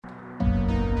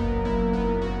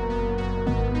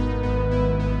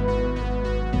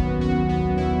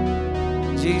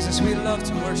Jesus, we love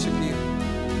to worship you.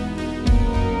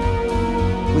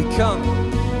 We come,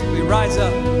 we rise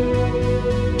up.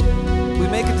 We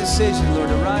make a decision, Lord,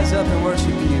 to rise up and worship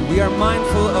you. We are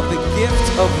mindful of the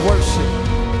gift of worship,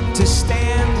 to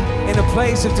stand in a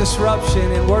place of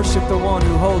disruption and worship the one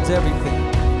who holds everything,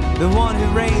 the one who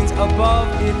reigns above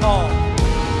it all.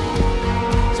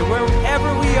 So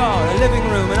wherever we are, a living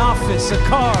room, an office, a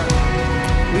car,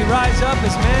 we rise up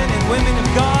as men and women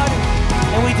of God,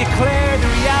 and we declare the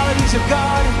realities of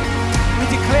God. We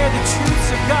declare the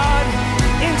truths of God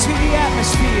into the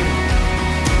atmosphere.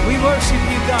 We worship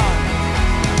you, God.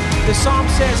 The psalm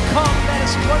says, come, let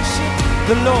us worship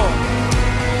the Lord.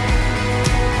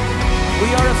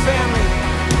 We are a family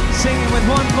singing with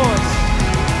one voice.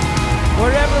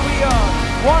 Wherever we are,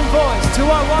 one voice to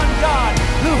our one God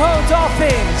who holds all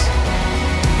things.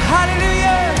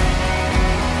 Hallelujah!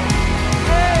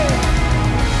 Hey.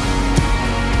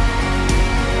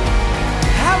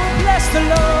 I will bless the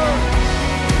Lord.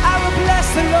 I will bless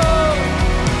the Lord.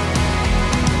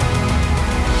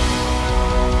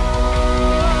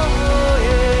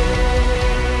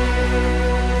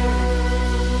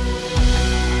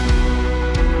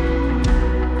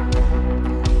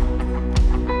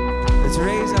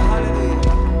 Raise a hallelujah.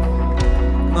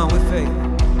 Come on, with faith,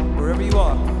 wherever you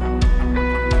are.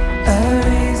 I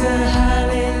raise a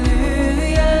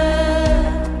hallelujah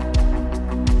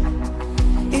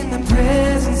in the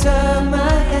presence of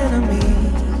my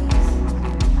enemies.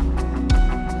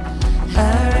 I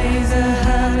raise a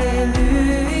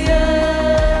hallelujah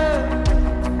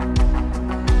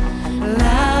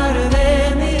louder than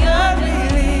the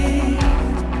unbelief.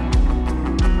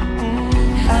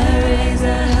 I raise a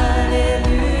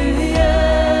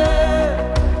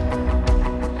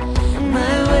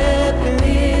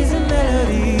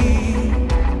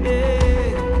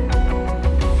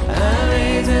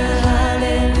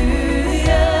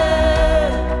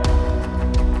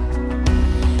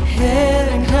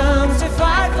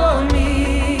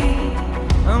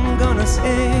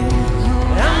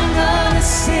I'm gonna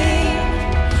sing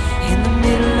in the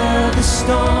middle of the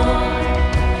storm.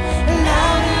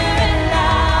 Louder and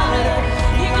louder,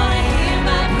 you're gonna hear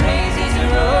my praises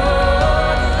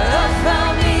roar. Up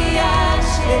from the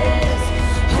ashes,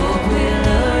 hope will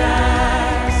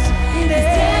arise. The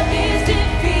death is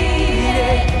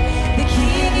defeated, the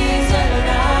King is alive.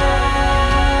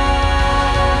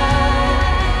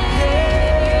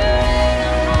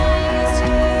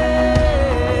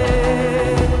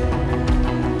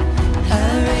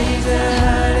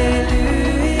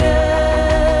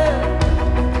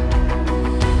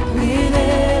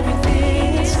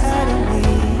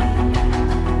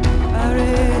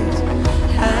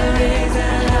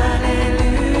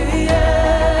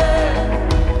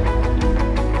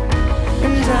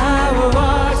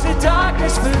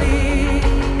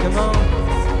 Come on,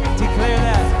 declare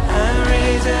that. I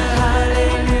raise a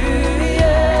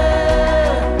hallelujah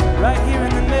right here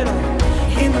in the middle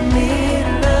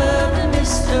of the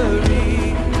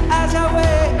mystery. As I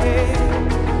wait,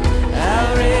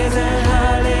 I'll raise a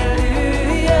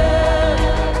hallelujah.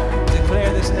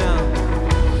 Declare this now.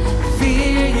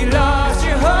 Fear you lost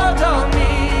your hold on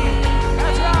me.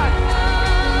 That's right.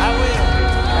 I will.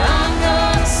 I'm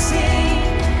gonna sing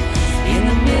in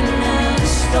the middle of the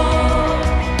storm.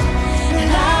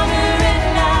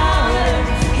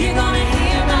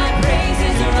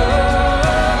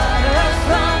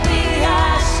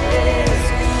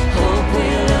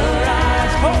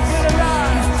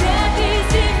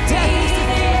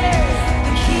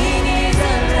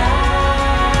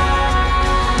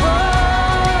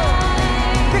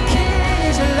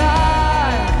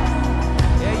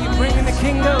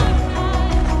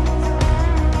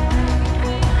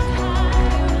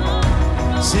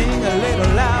 Sing a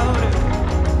little louder.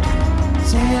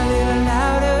 Sing a little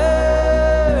louder.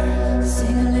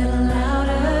 Sing a little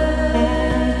louder.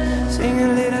 Sing a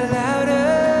little louder.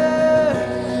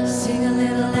 Sing a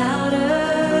little louder.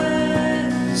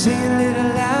 Sing a little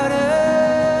louder.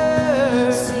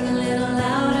 Sing a little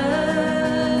louder.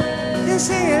 Yeah,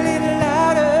 sing a little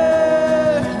louder.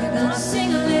 We're gonna sing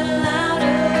a little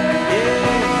louder. Yeah,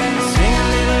 sing a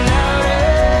little louder.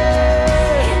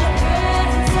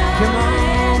 Come on.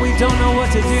 Don't know what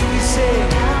to do, we sing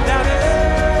louder.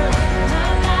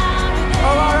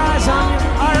 Oh, our eyes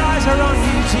are on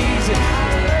you, Jesus.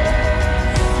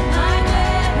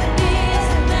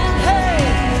 Hey,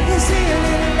 you sing a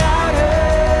little louder.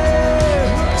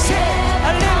 Sing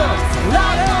a little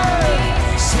louder.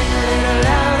 Sing a little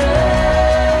louder.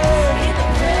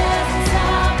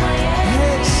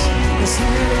 Yes, sing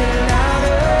a little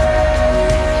louder.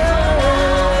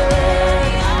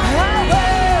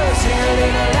 Sing a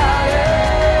little louder.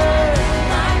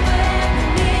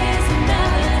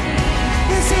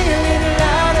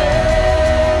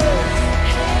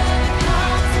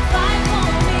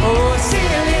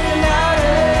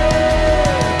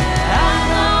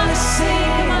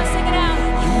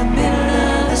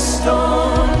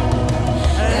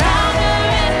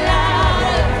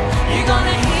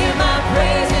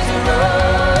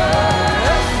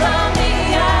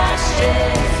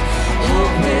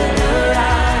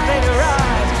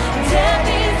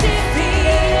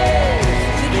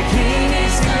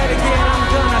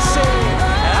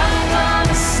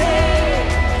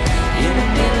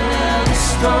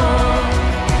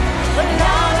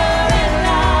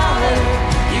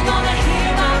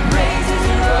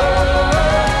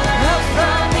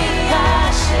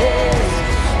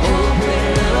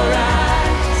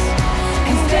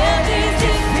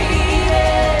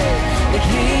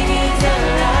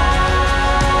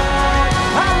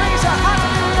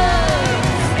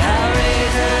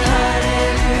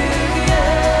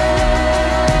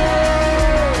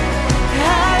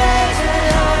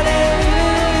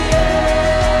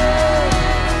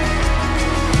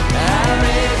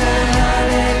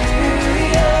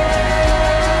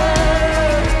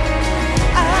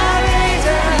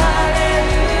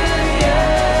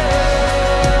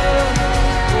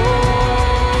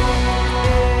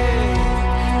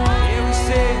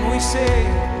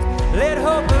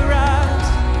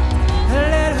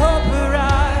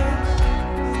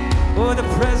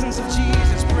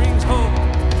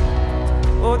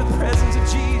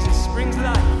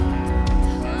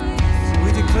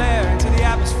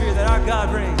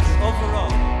 God reigns over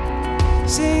all.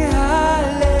 Sing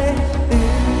hallelujah,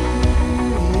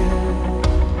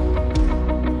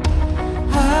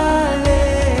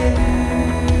 hallelujah,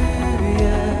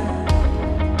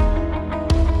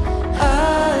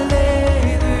 hallelujah.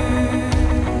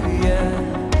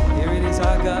 Here it is,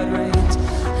 our God reigns.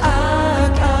 Our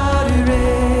God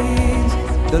reigns.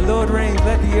 The Lord reigns.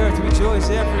 Let the earth rejoice,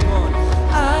 everyone.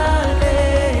 Hallelujah.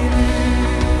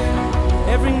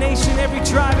 Every nation, every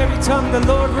tribe, every tongue, the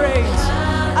Lord reigns.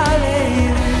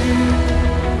 Hallelujah.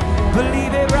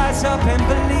 Believe it, rise up and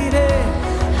believe it.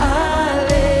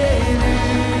 Hallelujah.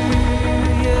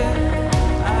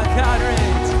 Our God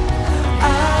reigns.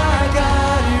 Our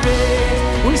God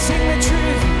reigns. We sing the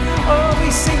truth. Oh,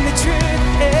 we sing the truth.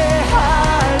 Yeah.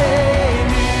 Hallelujah.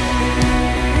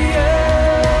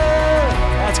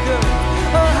 That's good.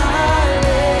 Oh, hallelujah.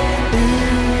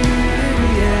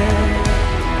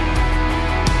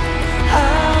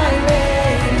 Hallelujah.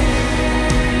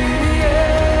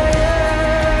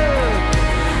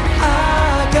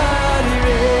 Our God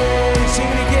reigns. Sing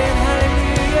it again.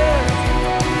 Hallelujah.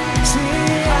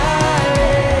 Sing hallelujah.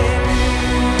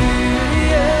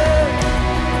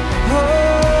 Oh,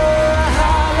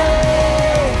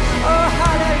 hallelujah. Oh,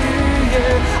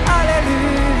 hallelujah.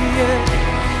 Hallelujah.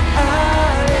 Hallelujah.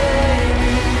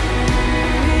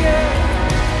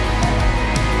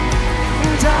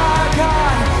 And our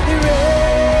God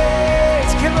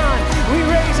reigns. Come on, we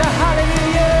raise a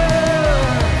hallelujah.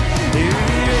 We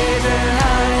raise a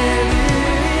hallelujah.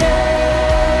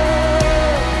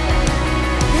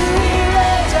 We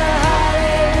raise a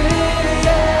hallelujah.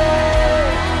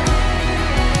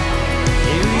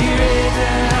 We raise a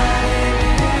hallelujah.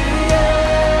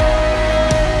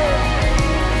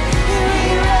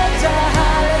 We raise a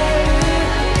hallelujah.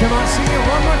 Come on, sing it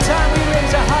one more time. We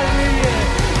raise a hallelujah.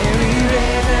 And we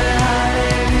raise a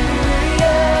hallelujah.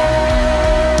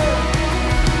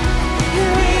 And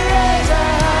we raise a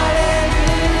hallelujah.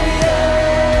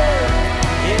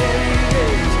 Yeah,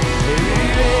 we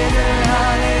raise a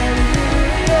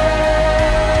hallelujah.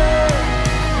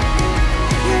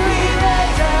 And we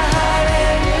raise a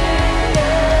hallelujah.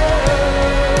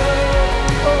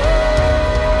 Oh.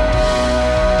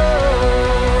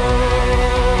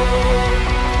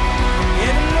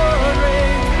 Yeah, the Lord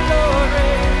reigns, the Lord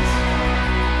reigns.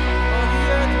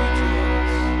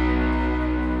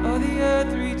 Oh, the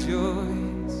earth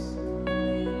rejoice.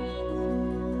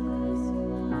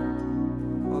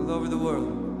 All over the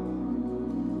world,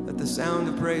 let the sound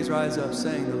of praise rise up,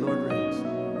 saying, the Lord reigns.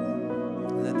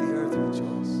 And let the earth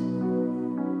rejoice.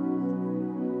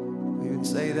 We would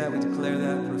say that, we declare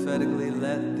that prophetically,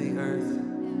 let the earth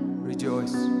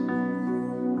rejoice.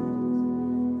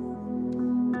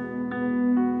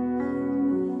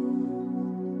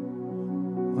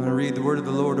 I'm going to read the word of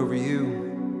the Lord over you.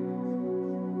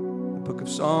 The book of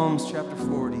Psalms, chapter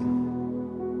 40.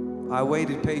 I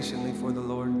waited patiently for the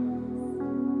Lord.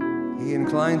 He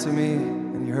inclined to me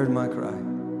and he heard my cry.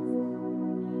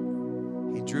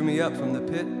 He drew me up from the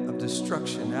pit of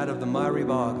destruction, out of the miry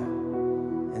bog,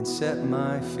 and set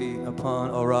my feet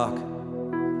upon a rock,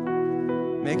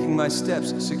 making my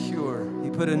steps secure. He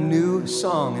put a new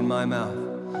song in my mouth,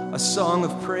 a song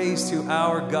of praise to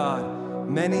our God.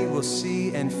 Many will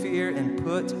see and fear and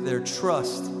put their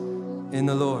trust in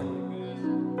the Lord.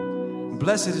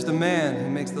 Blessed is the man who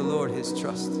makes the Lord his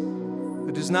trust,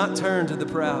 who does not turn to the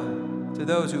proud, to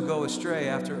those who go astray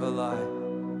after a lie.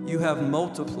 You have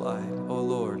multiplied, O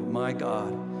Lord, my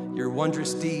God, your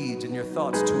wondrous deeds and your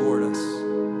thoughts toward us.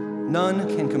 None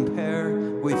can compare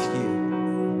with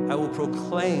you. I will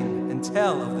proclaim and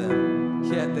tell of them,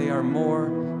 yet they are more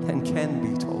than can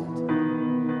be told.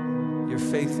 Your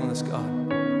faithfulness, God.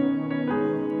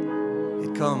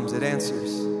 It comes, it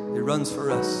answers, it runs for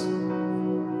us.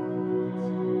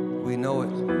 We know it,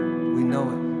 we know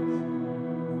it.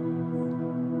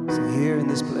 Sing here in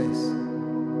this place.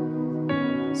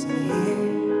 Sing here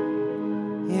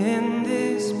in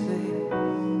this place.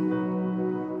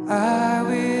 I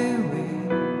will wait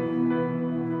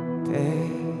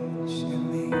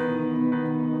patiently.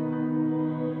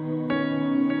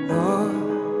 Lord,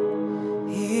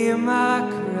 hear my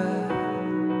cry,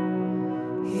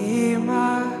 hear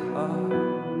my heart,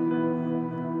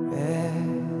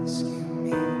 rescue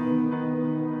me,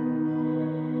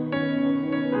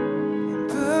 and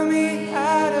put me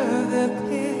out of the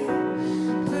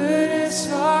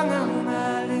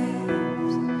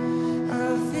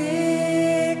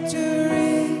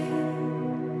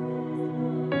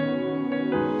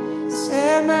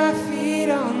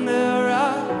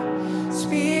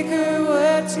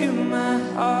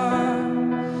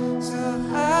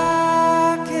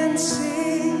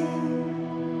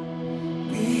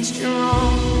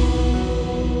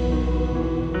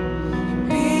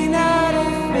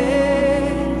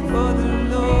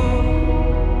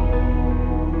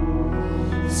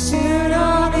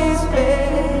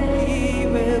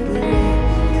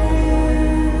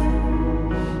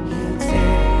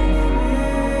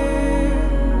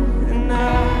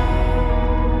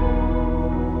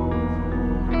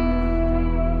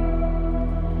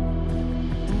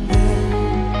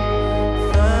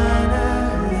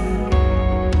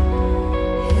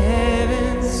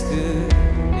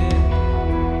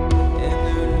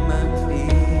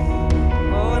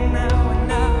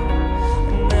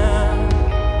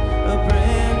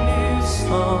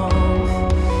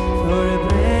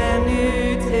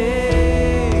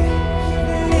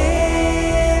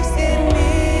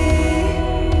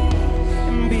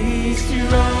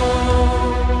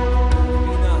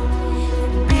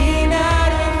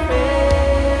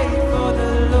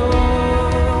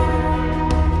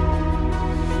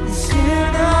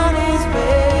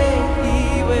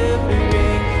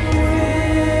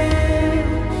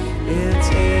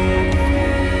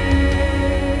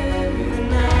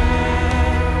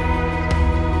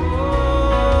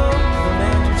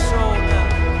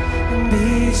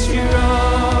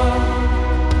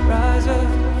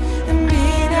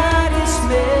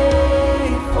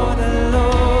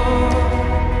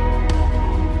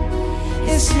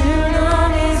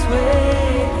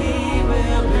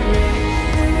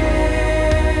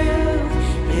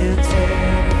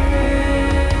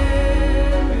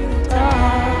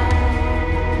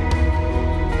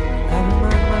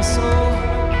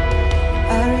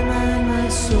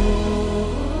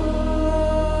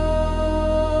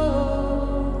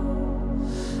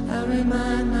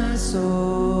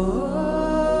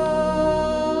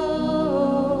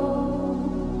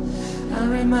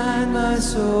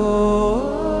soul.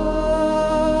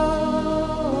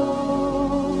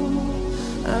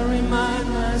 I remind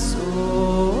my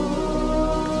soul.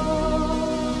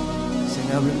 Sing,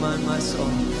 I remind my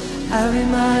soul. I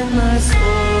remind my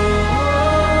soul.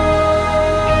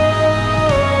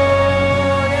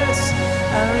 Yes,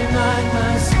 I remind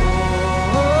my soul.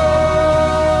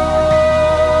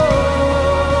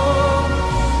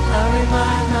 I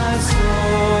remind my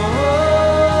soul.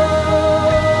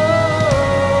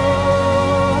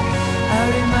 I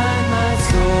remind my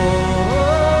soul.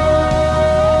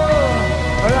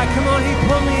 All right, come on, he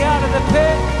pulled me out of the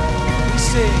pit. We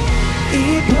sing. He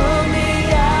pulled me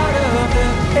out of the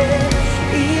pit.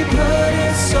 He put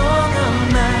a song on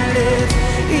my lips.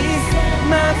 He set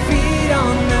my feet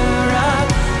on the rock.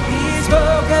 He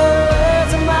spoke the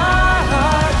words of my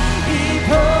heart. He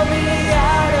pulled me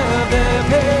out of the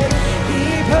pit. He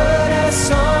put a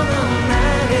song on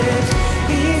my lips.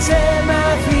 He set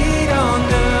my feet on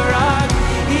the rock.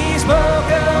 He spoke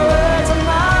the words of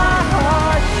my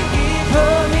heart. He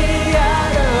pulled me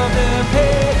out of the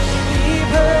pit. He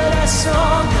put a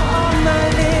song on my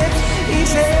lips. He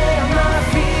set my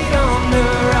feet on the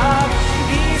rock.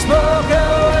 He spoke the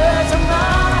words of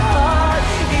my heart.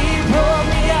 He pulled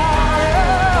me out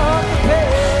of the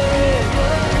pit.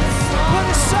 Put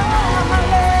a song on my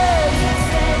lips.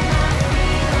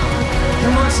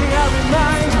 Come on, sing, I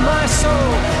remind my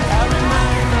soul. I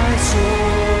remind my soul.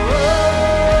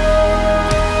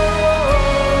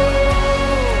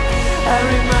 I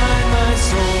remind my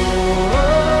soul.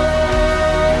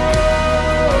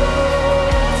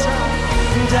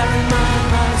 And I remind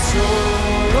my soul.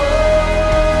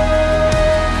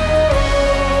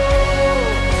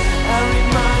 I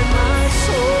remind my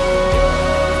soul.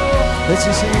 Let's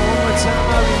just sing it one more time.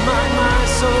 I remind my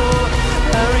soul.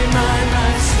 I remind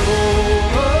my soul.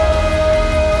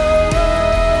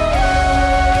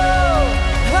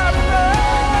 I remind.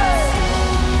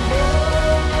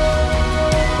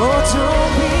 Oh,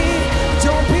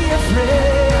 don't be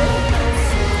afraid.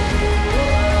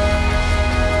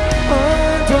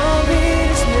 Oh, don't be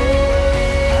dismayed.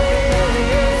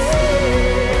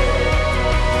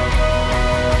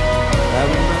 I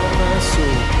remind my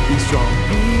soul, be strong,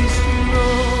 be strong,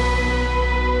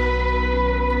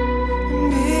 and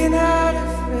be not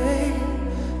afraid,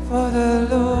 for the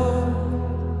Lord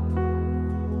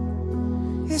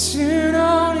is soon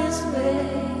on his way.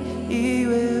 He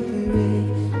will bring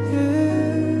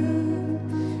through.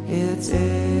 He'll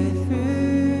take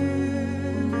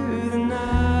through the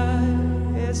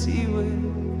night. Yes, he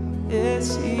will. Yes,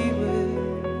 he will.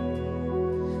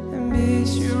 And be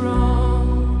strong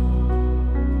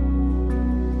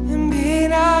and be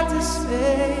not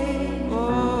dismayed,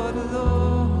 for the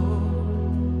Lord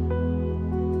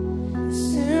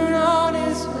soon on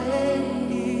his way.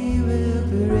 He will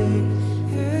break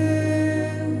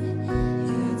through.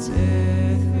 He'll tear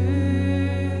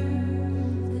through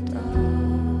the dark.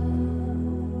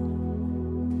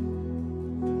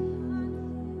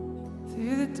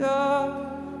 Through the dark.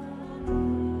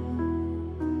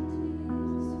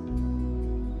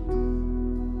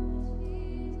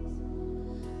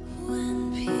 When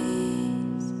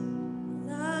peace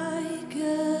like a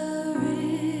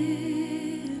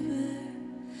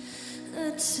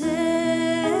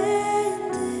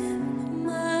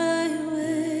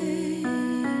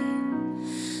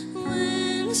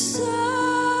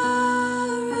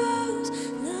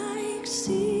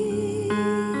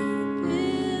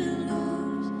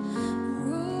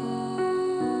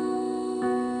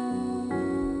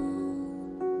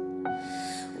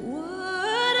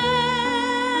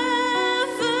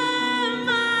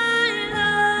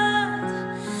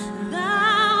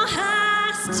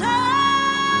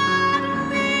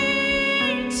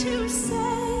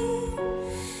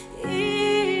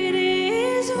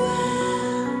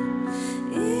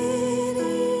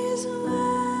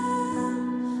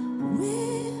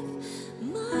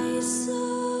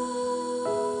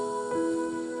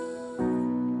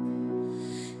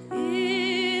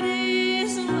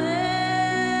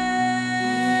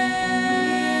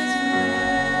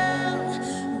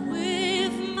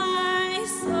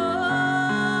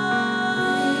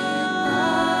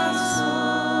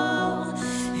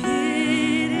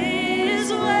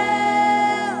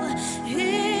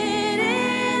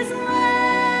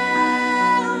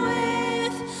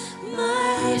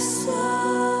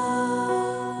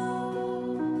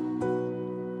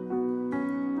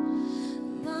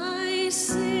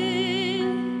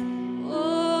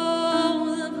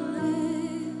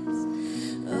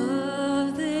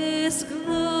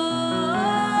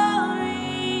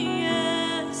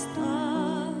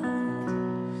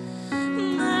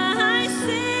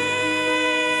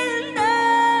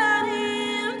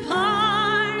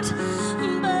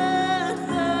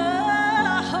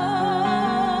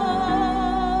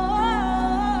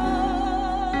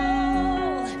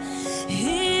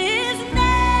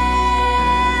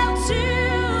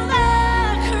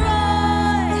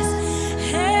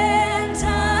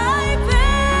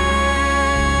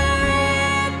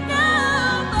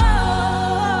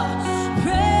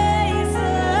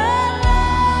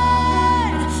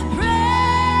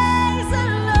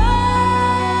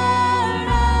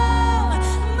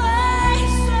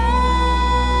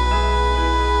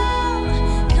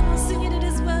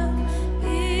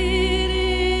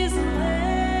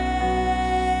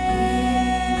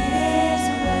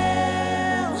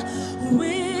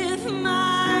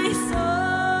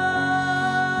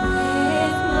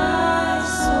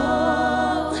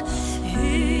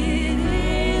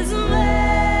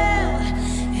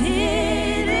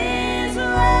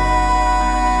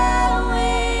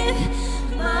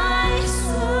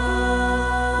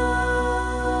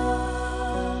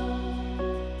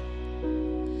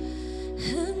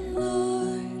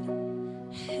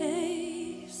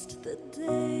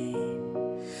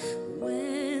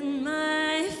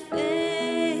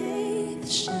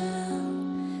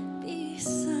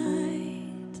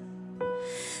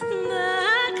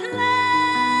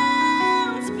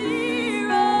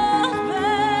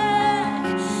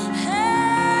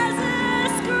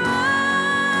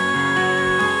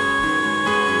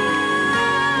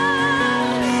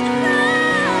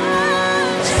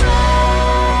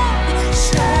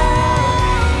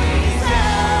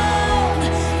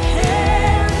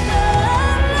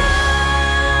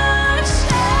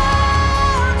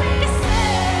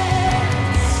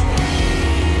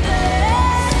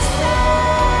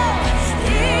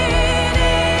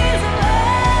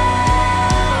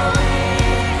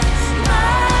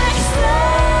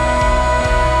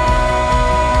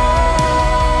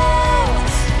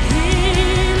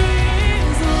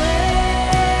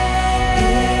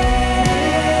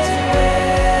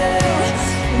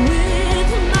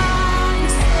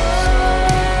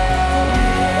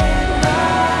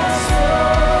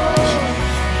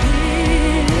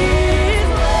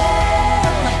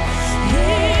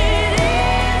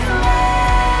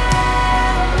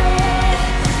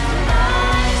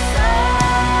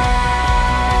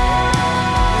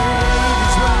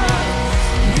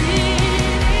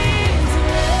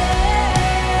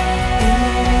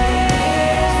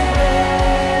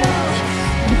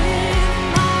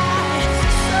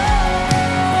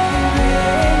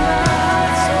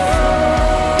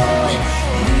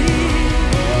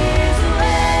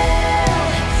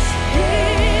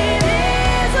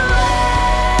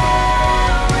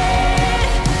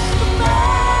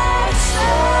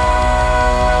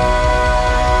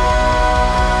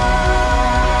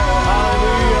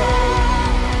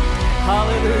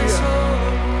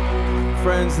Hallelujah.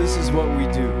 Friends, this is what we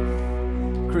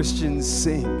do. Christians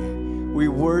sing. We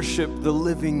worship the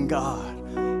living God.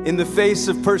 In the face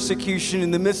of persecution,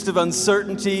 in the midst of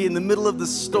uncertainty, in the middle of the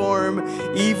storm,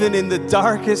 even in the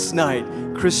darkest night,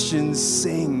 Christians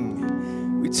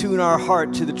sing. We tune our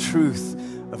heart to the truth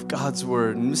of God's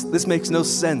word. And this makes no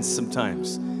sense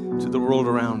sometimes to the world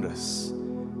around us.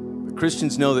 But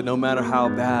Christians know that no matter how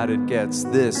bad it gets,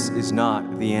 this is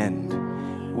not the end.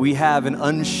 We have an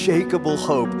unshakable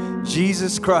hope.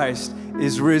 Jesus Christ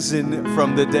is risen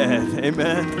from the dead.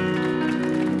 Amen.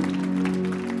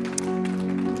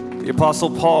 The Apostle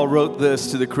Paul wrote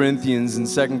this to the Corinthians in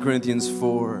 2 Corinthians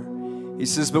 4. He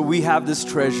says, but we have this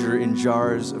treasure in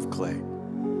jars of clay.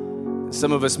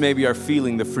 Some of us maybe are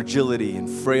feeling the fragility and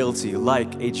frailty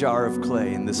like a jar of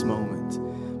clay in this moment.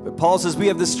 But Paul says we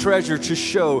have this treasure to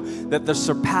show that the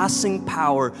surpassing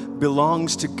power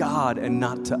belongs to God and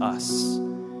not to us.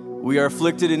 We are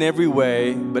afflicted in every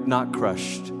way, but not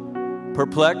crushed.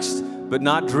 Perplexed, but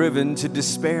not driven to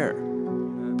despair.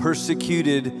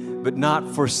 Persecuted, but not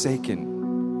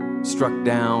forsaken. Struck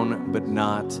down, but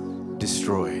not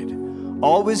destroyed.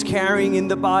 Always carrying in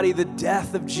the body the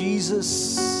death of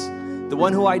Jesus, the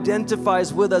one who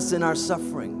identifies with us in our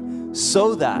suffering,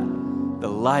 so that the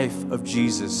life of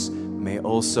Jesus may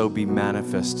also be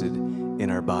manifested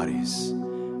in our bodies.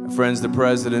 Friends, the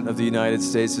President of the United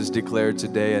States has declared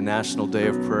today a national day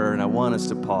of prayer, and I want us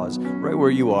to pause right where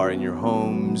you are in your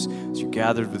homes, as you're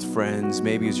gathered with friends,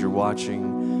 maybe as you're watching,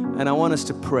 and I want us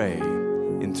to pray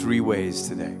in 3 ways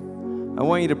today. I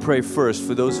want you to pray first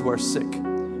for those who are sick,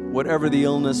 whatever the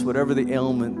illness, whatever the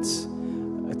ailment.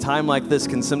 A time like this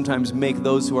can sometimes make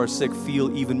those who are sick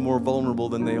feel even more vulnerable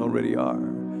than they already are.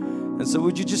 And so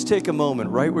would you just take a moment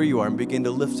right where you are and begin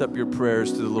to lift up your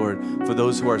prayers to the Lord for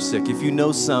those who are sick. If you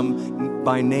know some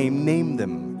by name, name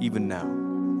them even now.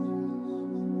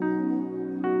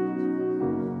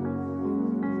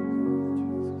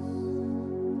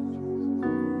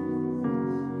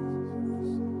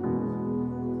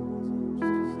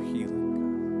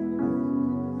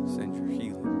 Healing. Send your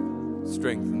healing.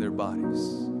 Strengthen their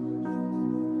bodies.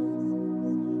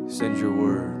 Send your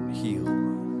word and heal.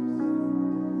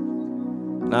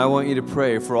 Now I want you to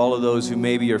pray for all of those who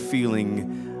maybe are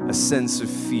feeling a sense of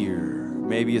fear,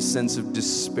 maybe a sense of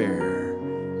despair.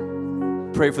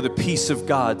 Pray for the peace of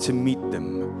God to meet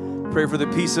them. Pray for the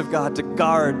peace of God to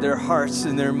guard their hearts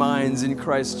and their minds in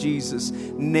Christ Jesus.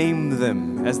 Name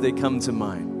them as they come to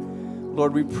mind.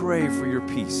 Lord, we pray for your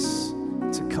peace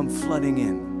to come flooding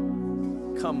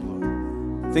in. Come,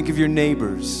 Lord. Think of your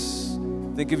neighbors.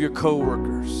 Think of your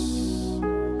co-workers.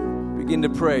 Begin to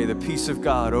pray the peace of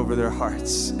God over their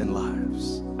hearts and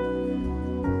lives.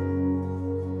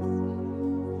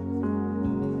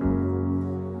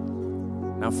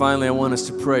 Now, finally, I want us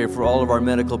to pray for all of our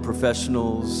medical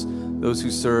professionals, those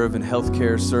who serve in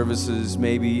healthcare services,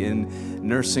 maybe in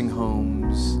nursing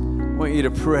homes. I want you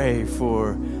to pray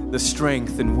for the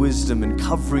strength and wisdom and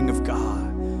covering of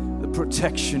God, the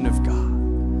protection of God.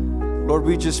 Lord,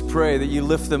 we just pray that you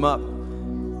lift them up.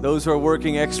 Those who are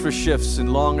working extra shifts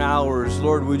and long hours,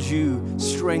 Lord, would you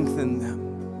strengthen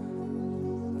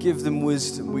them? Give them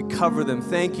wisdom. We cover them.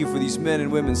 Thank you for these men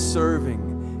and women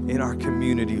serving in our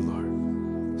community,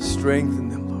 Lord. Strengthen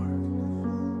them,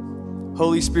 Lord.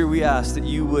 Holy Spirit, we ask that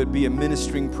you would be a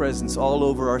ministering presence all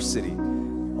over our city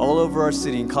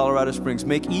in Colorado Springs.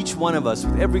 Make each one of us,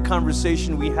 with every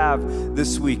conversation we have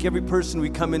this week, every person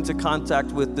we come into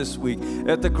contact with this week,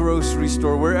 at the grocery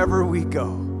store, wherever we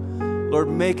go, Lord,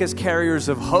 make us carriers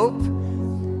of hope,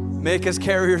 make us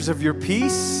carriers of your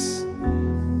peace,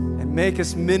 and make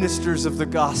us ministers of the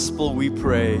gospel, we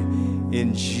pray,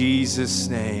 in Jesus'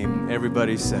 name.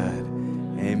 Everybody said,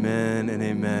 amen and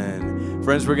amen.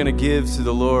 Friends, we're going to give to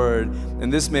the Lord,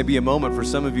 and this may be a moment for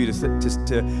some of you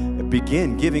to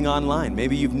begin giving online.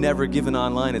 Maybe you've never given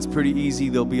online. It's pretty easy.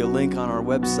 There'll be a link on our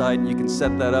website, and you can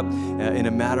set that up in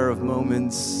a matter of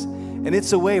moments. And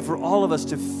it's a way for all of us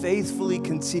to faithfully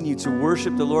continue to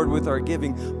worship the Lord with our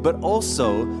giving, but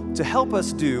also to help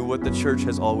us do what the church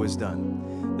has always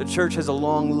done. The church has a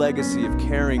long legacy of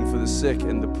caring for the sick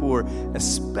and the poor,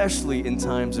 especially in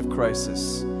times of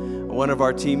crisis. One of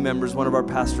our team members, one of our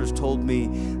pastors told me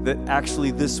that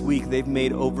actually this week they've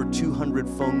made over 200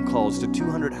 phone calls to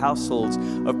 200 households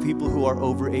of people who are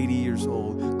over 80 years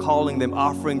old, calling them,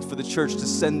 offering for the church to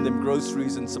send them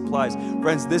groceries and supplies.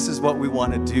 Friends, this is what we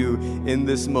want to do in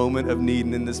this moment of need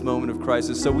and in this moment of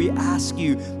crisis. So we ask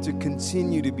you to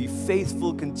continue to be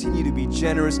faithful, continue to be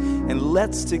generous, and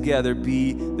let's together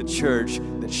be the church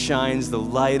that shines the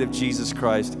light of Jesus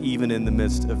Christ even in the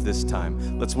midst of this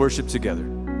time. Let's worship together.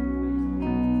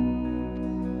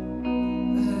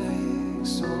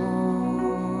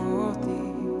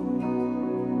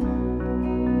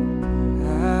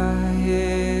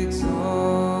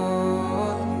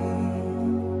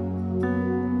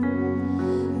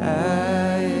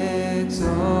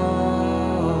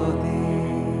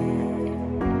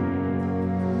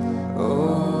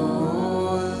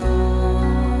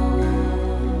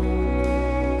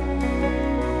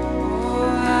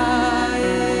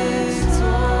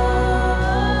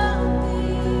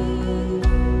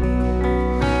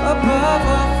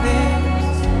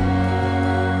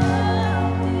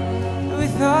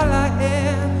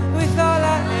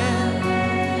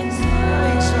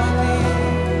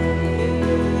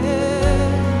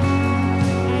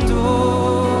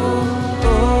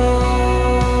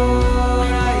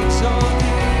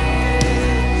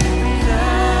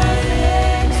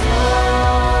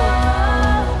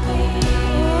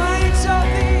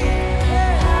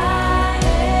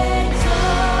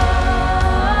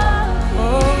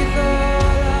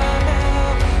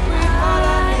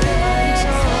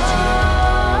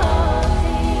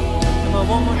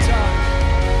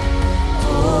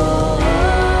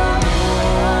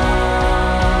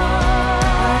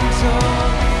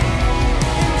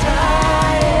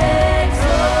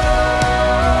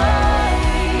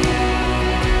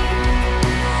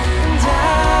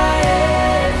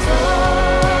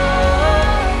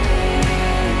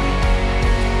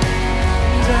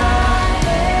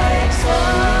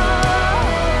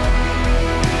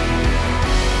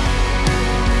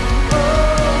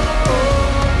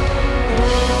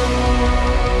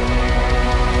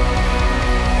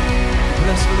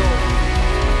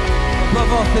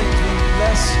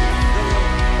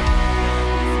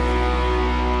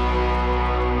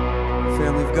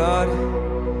 of God.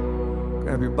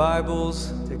 Grab your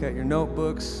Bibles, take out your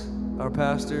notebooks. Our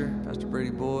pastor, Pastor Brady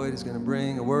Boyd, is going to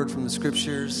bring a word from the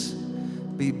Scriptures.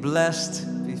 Be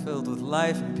blessed, be filled with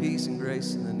life and peace and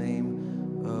grace in the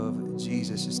name of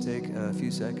Jesus. Just take a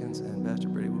few seconds and Pastor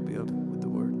Brady will be up with the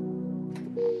word.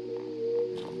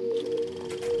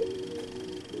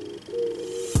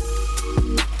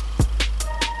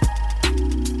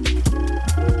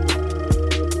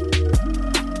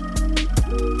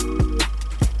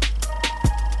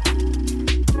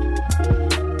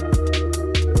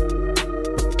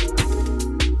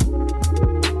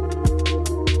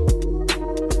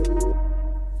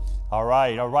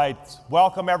 All right.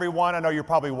 Welcome, everyone. I know you're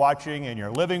probably watching in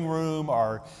your living room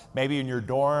or maybe in your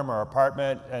dorm or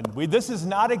apartment. And this is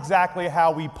not exactly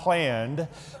how we planned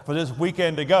for this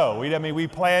weekend to go. We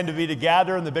planned to be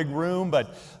together in the big room,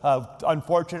 but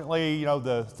unfortunately, you know,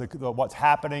 what's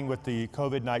happening with the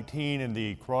COVID-19 and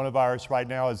the coronavirus right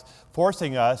now is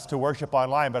forcing us to worship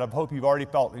online. But I hope you've already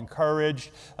felt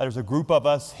encouraged. There's a group of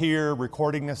us here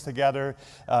recording this together,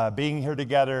 being here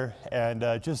together,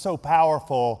 and just so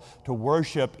powerful to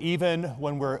worship. Even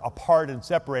when we're apart and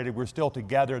separated, we're still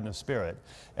together in the Spirit.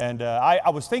 And I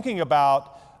was thinking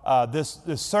about this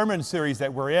sermon series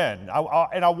that we're in.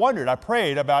 I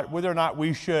prayed about whether or not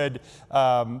we should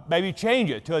maybe change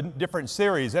it to a different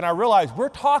series. And I realized we're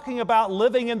talking about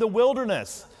living in the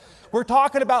wilderness. We're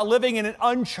talking about living in an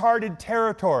uncharted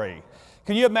territory.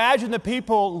 Can you imagine the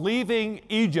people leaving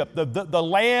Egypt, the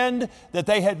land that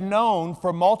they had known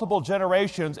for multiple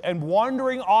generations, and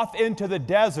wandering off into the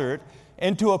desert,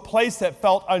 into a place that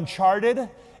felt uncharted,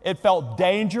 it felt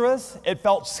dangerous, it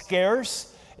felt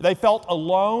scarce, they felt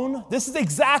alone? This is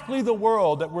exactly the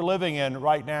world that we're living in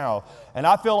right now. And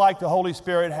I feel like the Holy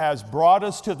Spirit has brought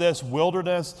us to this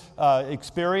wilderness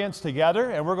experience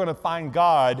together, and we're going to find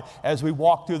God as we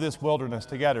walk through this wilderness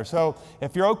together. So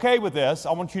if you're okay with this,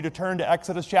 I want you to turn to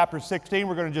Exodus chapter 16.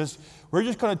 We're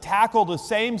just going to tackle the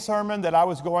same sermon that I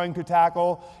was going to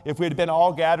tackle if we had been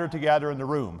all gathered together in the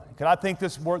room. Because I think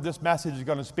this message is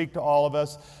going to speak to all of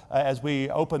us as we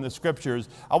open the Scriptures.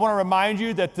 I want to remind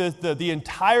you that the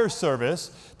entire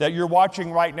service that you're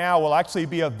watching right now will actually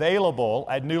be available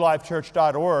at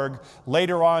newlifechurch.org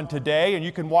later on today, and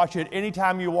you can watch it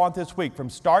anytime you want this week from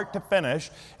start to finish.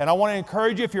 And I want to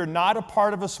encourage you, if you're not a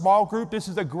part of a small group, this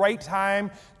is a great time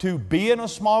to be in a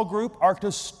small group or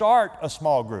to start a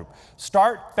small group.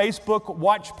 Start Facebook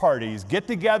watch parties. Get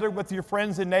together with your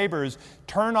friends and neighbors.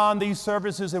 Turn on these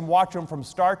services and watch them from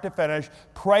start to finish.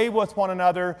 Pray with one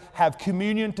another. Have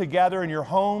communion together in your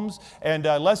homes. And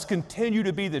let's continue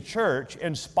to be the church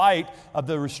in spite of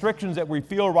the restrictions that we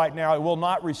feel right now. It will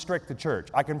not restrict the church,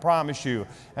 I can promise you.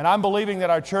 And I'm believing that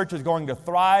our church is going to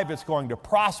thrive. It's going to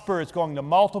prosper. It's going to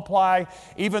multiply.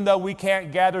 Even though we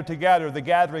can't gather together, the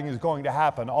gathering is going to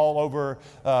happen all over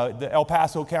the El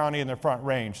Paso County and the Front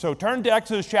Range. So turn to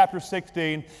Exodus chapter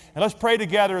 16, and let's pray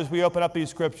together as we open up these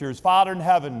Scriptures. Father in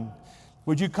heaven,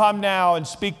 would you come now and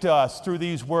speak to us through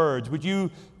these words? Would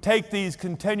you take these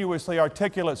continuously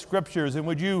articulate Scriptures and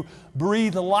would you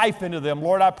breathe life into them?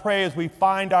 Lord, I pray as we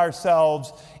find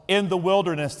ourselves in the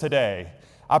wilderness today,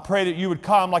 I pray that you would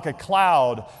come like a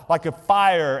cloud, like a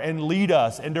fire, and lead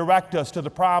us and direct us to the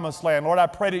promised land. Lord, I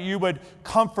pray that you would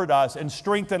comfort us and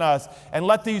strengthen us, and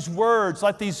let these words,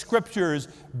 let these Scriptures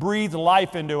breathe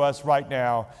life into us right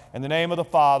now. In the name of the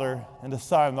Father, and the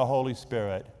Son, and the Holy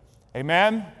Spirit.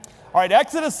 Amen? All right,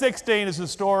 Exodus 16 is the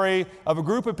story of a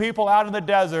group of people out in the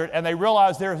desert, and they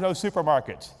realize there is no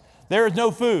supermarkets. There is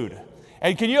no food.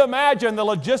 And can you imagine the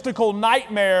logistical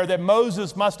nightmare that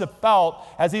Moses must have felt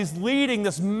as he's leading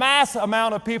this mass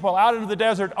amount of people out into the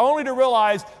desert, only to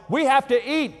realize we have to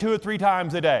eat 2 or 3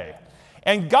 times a day.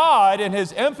 And God, in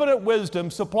his infinite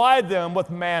wisdom, supplied them with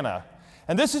manna.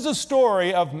 And this is a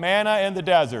story of manna in the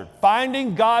desert,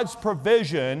 finding God's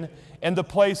provision in the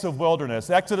place of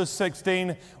wilderness. Exodus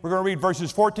 16, we're going to read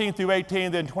verses 14 through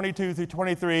 18, then 22 through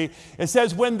 23. It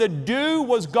says, when the dew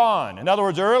was gone, in other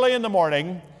words, early in the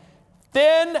morning,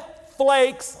 thin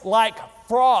flakes like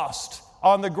frost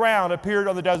on the ground appeared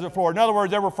on the desert floor. In other words,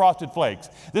 there were frosted flakes.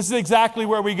 This is exactly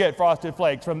where we get frosted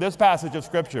flakes, from this passage of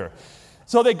Scripture.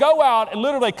 So they go out and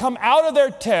literally come out of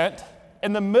their tent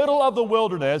in the middle of the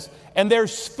wilderness, and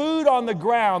there's food on the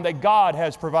ground that God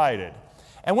has provided.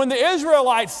 And when the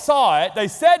Israelites saw it, they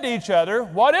said to each other,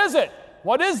 what is it?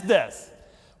 What is this?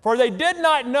 For they did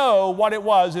not know what it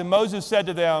was. And Moses said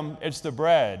to them, it's the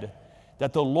bread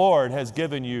that the Lord has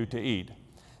given you to eat.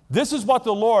 This is what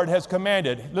the Lord has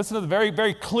commanded. Listen to the very,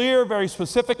 very clear, very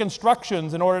specific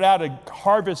instructions in order how to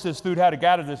harvest this food, how to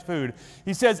gather this food.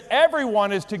 He says,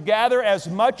 everyone is to gather as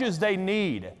much as they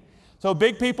need. So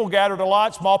big people gathered a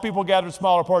lot, small people gathered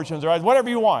smaller portions, right? Whatever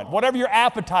you want, whatever your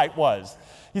appetite was.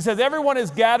 He says, everyone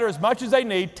is gathered as much as they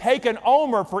need. Take an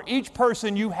omer for each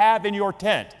person you have in your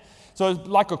tent. So it's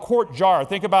like a quart jar.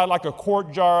 Think about it like a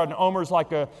quart jar, an omer is like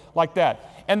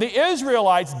that. And the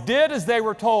Israelites did as they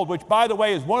were told, which, by the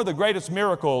way, is one of the greatest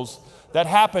miracles that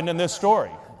happened in this story.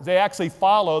 They actually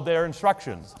followed their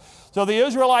instructions. So the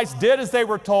Israelites did as they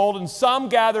were told, and some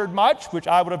gathered much, which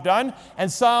I would have done,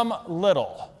 and some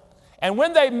little. And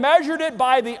when they measured it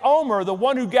by the omer, the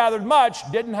one who gathered much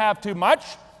didn't have too much,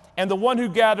 and the one who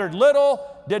gathered little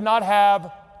did not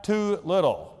have too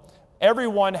little.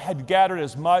 Everyone had gathered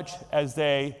as much as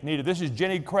they needed. This is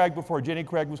Jenny Craig before Jenny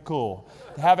Craig was cool,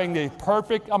 having the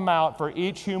perfect amount for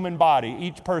each human body,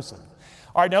 each person.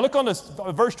 All right, now look on this,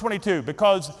 verse 22,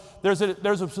 because there's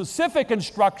a specific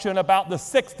instruction about the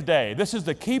sixth day. This is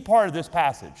the key part of this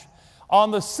passage.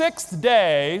 On the sixth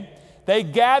day, they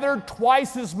gathered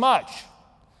twice as much.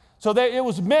 So it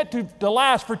was meant to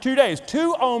last for 2 days,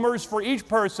 2 omers for each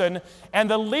person, and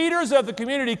the leaders of the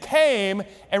community came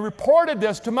and reported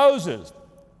this to Moses.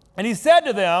 And he said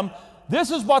to them, this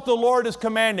is what the Lord is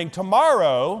commanding.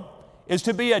 Tomorrow is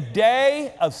to be a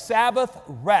day of Sabbath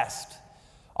rest,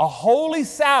 a holy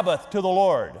Sabbath to the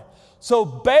Lord. So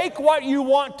bake what you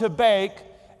want to bake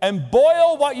and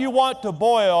boil what you want to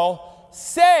boil.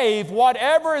 Save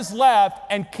whatever is left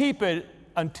and keep it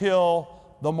until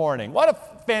the morning. What a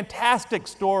fantastic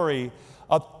story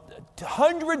of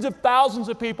hundreds of thousands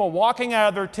of people walking out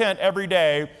of their tent every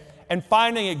day and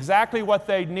finding exactly what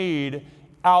they need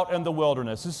out in the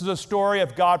wilderness. This is a story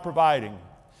of God providing.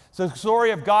 It's a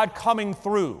story of God coming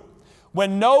through.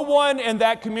 When no one in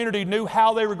that community knew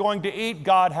how they were going to eat,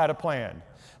 God had a plan.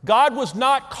 God was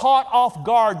not caught off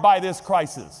guard by this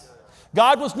crisis.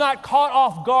 God was not caught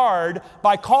off guard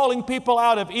by calling people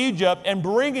out of Egypt and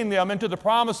bringing them into the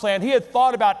promised land. He had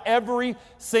thought about every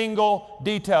single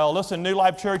detail. Listen, New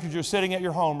Life Church, as you're sitting at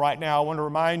your home right now, I want to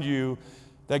remind you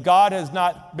that God has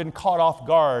not been caught off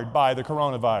guard by the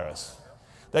coronavirus.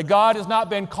 That God has not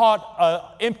been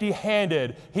caught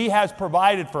empty-handed. He has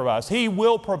provided for us. He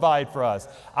will provide for us.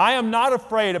 I am not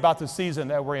afraid about the season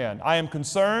that we're in. I am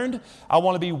concerned. I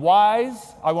want to be wise.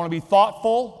 I want to be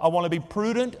thoughtful. I want to be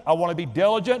prudent. I want to be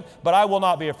diligent, but I will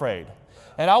not be afraid.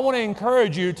 And I want to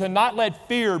encourage you to not let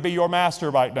fear be your master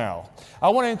right now.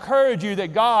 I want to encourage you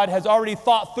that God has already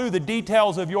thought through the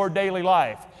details of your daily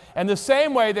life. And the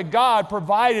same way that God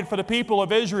provided for the people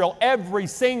of Israel every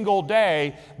single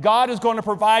day, God is going to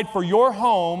provide for your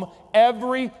home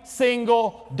every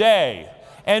single day.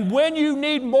 And when you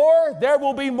need more, there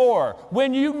will be more.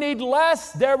 When you need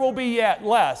less, there will be yet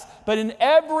less. But in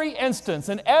every instance,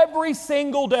 in every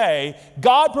single day,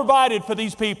 God provided for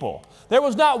these people. There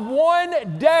was not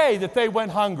one day that they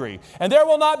went hungry. And there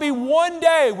will not be one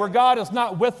day where God is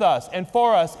not with us and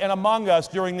for us and among us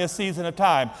during this season of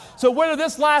time. So whether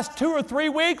this lasts 2 or 3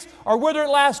 weeks or whether it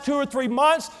lasts 2 or 3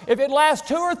 months, if it lasts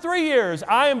 2 or 3 years,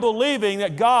 I am believing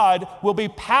that God will be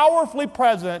powerfully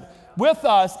present with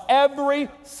us every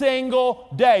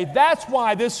single day. That's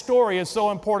why this story is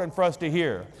so important for us to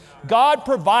hear. God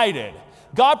provided.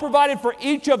 God provided for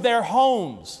each of their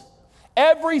homes,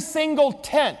 every single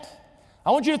tent.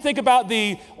 I want you to think about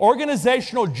the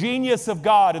organizational genius of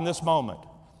God in this moment.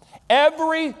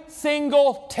 Every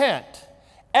single tent,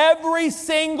 every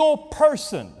single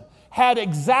person had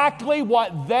exactly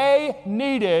what they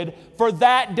needed for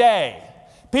that day.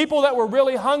 People that were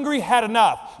really hungry had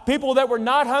enough. People that were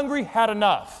not hungry had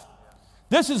enough.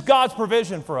 This is God's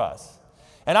provision for us.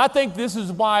 And I think this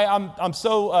is why I'm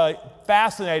so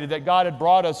fascinated that God had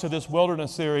brought us to this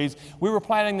wilderness series. We were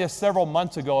planning this several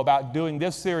months ago about doing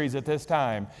this series at this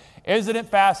time. Isn't it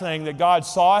fascinating that God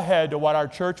saw ahead to what our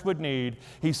church would need?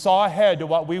 He saw ahead to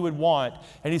what we would want.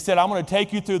 And He said, I'm going to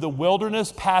take you through the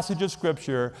wilderness passage of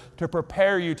Scripture to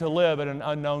prepare you to live at an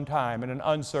unknown time, in an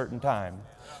uncertain time.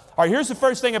 All right, here's the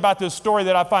first thing about this story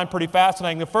that I find pretty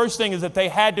fascinating. The first thing is that they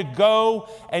had to go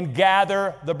and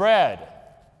gather the bread.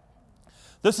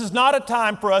 This is not a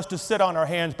time for us to sit on our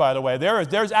hands, by the way.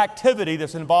 There's activity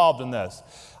that's involved in this.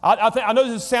 I know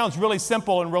this sounds really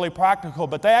simple and really practical,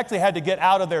 but they actually had to get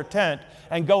out of their tent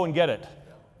and go and get it.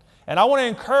 And I want to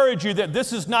encourage you that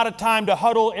this is not a time to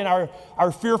huddle in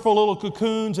our fearful little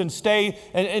cocoons and stay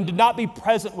and to not be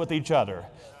present with each other.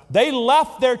 They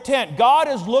left their tent. God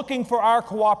is looking for our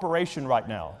cooperation right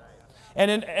now.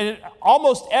 And in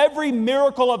almost every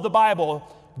miracle of the Bible,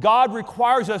 God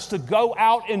requires us to go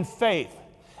out in faith.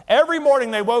 Every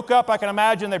morning they woke up, I can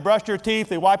imagine, they brushed their teeth,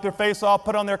 they wiped their face off,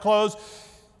 put on their clothes,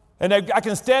 and I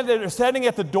can stand there, they're standing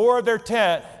at the door of their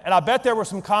tent, and I bet there were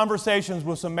some conversations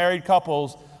with some married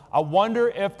couples. I wonder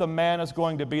if the man is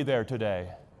going to be there today.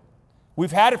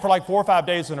 We've had it for like 4 or 5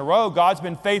 days in a row. God's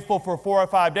been faithful for 4 or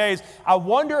 5 days. I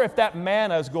wonder if that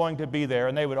manna is going to be there,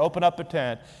 and they would open up a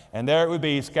tent, and there it would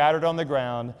be scattered on the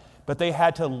ground, but they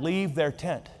had to leave their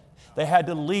tent. They had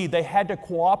to leave. They had to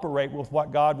cooperate with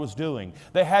what God was doing.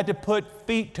 They had to put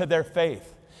feet to their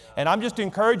faith. And I'm just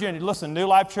encouraging you, listen, New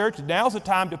Life Church, now's the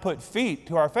time to put feet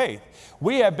to our faith.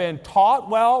 We have been taught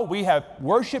well. We have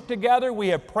worshiped together. We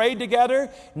have prayed together.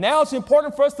 Now it's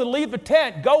important for us to leave the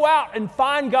tent. Go out and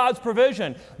find God's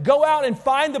provision. Go out and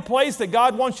find the place that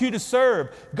God wants you to serve.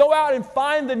 Go out and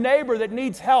find the neighbor that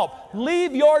needs help.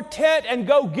 Leave your tent and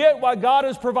go get what God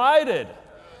has provided.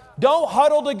 Don't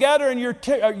huddle together in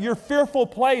your fearful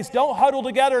place. Don't huddle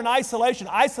together in isolation.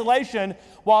 Isolation,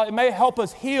 while it may help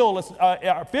us heal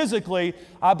physically,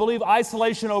 I believe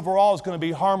isolation overall is going to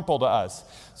be harmful to us.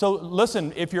 So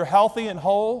listen, if you're healthy and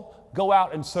whole, go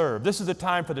out and serve. This is a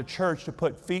time for the church to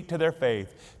put feet to their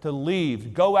faith, to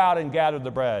leave, go out and gather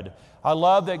the bread. I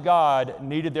love that God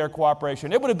needed their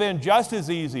cooperation. It would have been just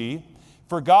as easy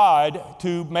for God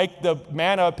to make the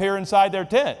manna appear inside their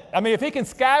tent. I mean, if He can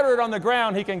scatter it on the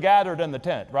ground, He can gather it in the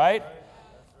tent, right?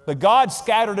 But God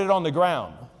scattered it on the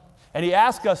ground. And He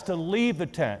asked us to leave the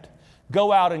tent,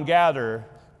 go out and gather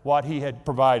what He had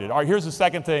provided. All right, here's the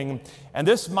second thing, and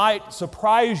this might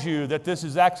surprise you that this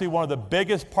is actually one of the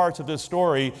biggest parts of this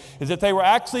story, is that they were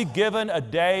actually given a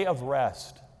day of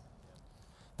rest.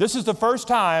 This is the first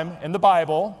time in the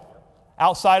Bible,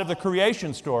 outside of the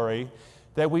creation story,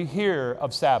 that we hear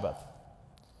of Sabbath.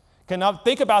 Now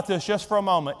think about this just for a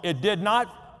moment. It did not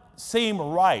seem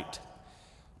right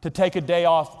to take a day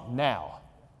off now.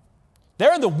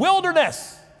 They're in the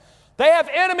wilderness. They have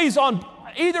enemies on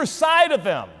either side of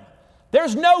them.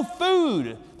 There's no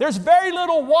food. There's very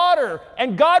little water.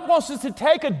 And God wants us to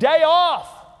take a day off.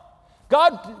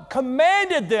 God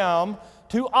commanded them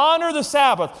to honor the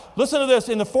Sabbath. Listen to this.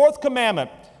 In the fourth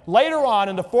commandment, later on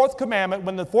in the fourth commandment,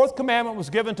 when the fourth commandment was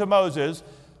given to Moses,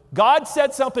 God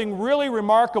said something really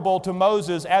remarkable to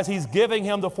Moses as He's giving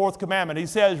him the fourth commandment. He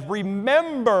says,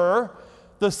 remember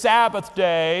the Sabbath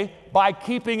day by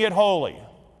keeping it holy.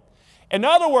 In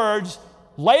other words,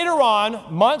 later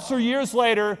on, months or years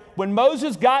later, when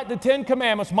Moses got the 10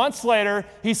 commandments, months later,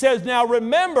 he says, now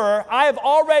remember, I have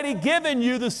already given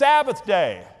you the Sabbath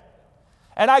day.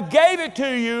 And I gave it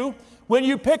to you when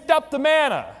you picked up the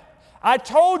manna. I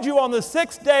told you on the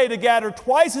 6th day to gather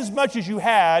twice as much as you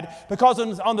had, because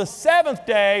on the 7th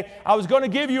day, I was going to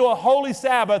give you a holy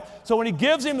Sabbath. So when He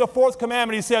gives him the fourth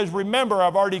commandment, He says, remember,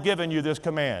 I've already given you this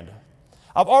command.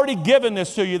 I've already given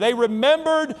this to you. They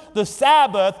remembered the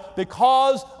Sabbath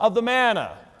because of the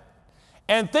manna.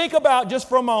 And think about just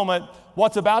for a moment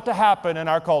what's about to happen in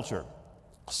our culture.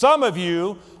 Some of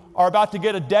you are about to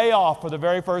get a day off for the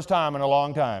very first time in a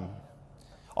long time.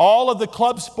 All of the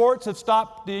club sports have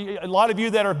stopped. A lot of you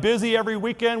that are busy every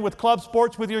weekend with club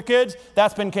sports with your kids,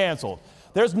 that's been canceled.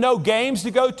 There's no games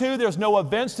to go to. There's no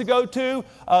events to go to.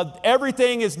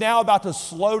 Everything is now about to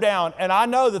slow down. And I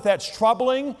know that that's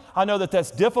troubling. I know that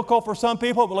that's difficult for some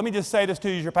people. But let me just say this to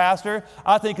you as your pastor.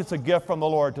 I think it's a gift from the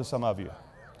Lord to some of you.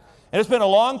 And it's been a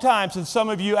long time since some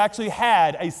of you actually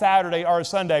had a Saturday or a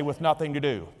Sunday with nothing to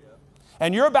do.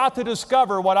 And you're about to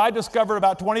discover what I discovered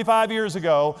about 25 years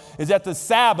ago, is that the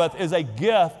Sabbath is a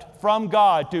gift from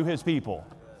God to His people.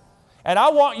 And I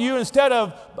want you, instead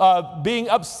of being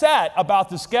upset about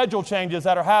the schedule changes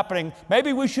that are happening,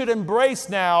 maybe we should embrace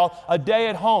now a day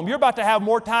at home. You're about to have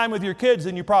more time with your kids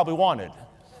than you probably wanted.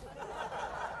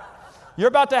 You're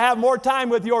about to have more time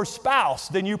with your spouse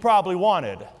than you probably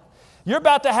wanted. You're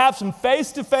about to have some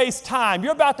face-to-face time.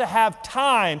 You're about to have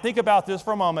time. Think about this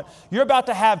for a moment. You're about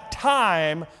to have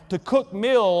time to cook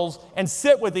meals and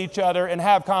sit with each other and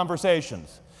have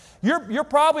conversations. You're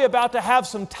probably about to have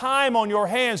some time on your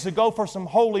hands to go for some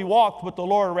holy walks with the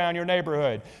Lord around your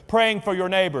neighborhood, praying for your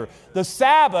neighbor. The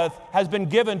Sabbath has been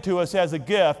given to us as a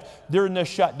gift during this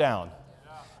shutdown.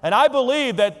 And I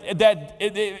believe that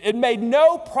it made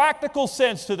no practical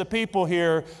sense to the people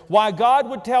here why God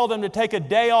would tell them to take a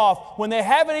day off when they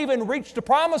haven't even reached the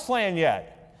promised land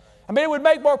yet. I mean, it would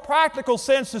make more practical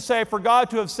sense to say for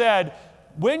God to have said,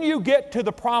 when you get to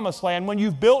the promised land, when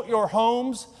you've built your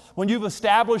homes, when you've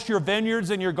established your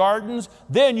vineyards and your gardens,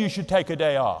 then you should take a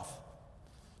day off.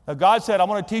 Now, God said, I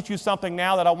want to teach you something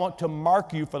now that I want to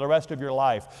mark you for the rest of your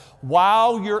life.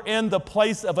 While you're in the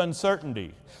place of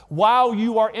uncertainty, while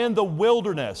you are in the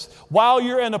wilderness, while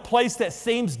you're in a place that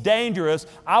seems dangerous,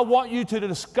 I want you to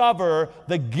discover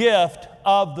the gift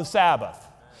of the Sabbath.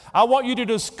 I want you to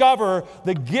discover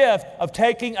the gift of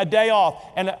taking a day off.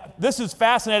 And this is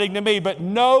fascinating to me, but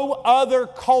no other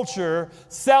culture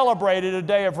celebrated a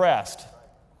day of rest.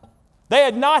 They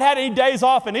had not had any days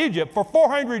off in Egypt. For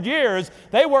 400 years,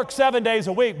 they worked 7 days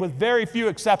a week with very few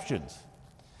exceptions.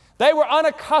 They were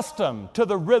unaccustomed to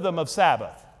the rhythm of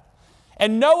Sabbath.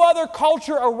 And no other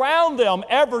culture around them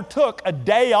ever took a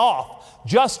day off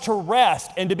just to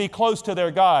rest and to be close to their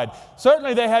God.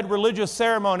 Certainly they had religious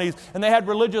ceremonies and they had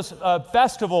religious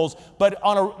festivals, but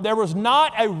there was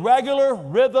not a regular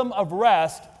rhythm of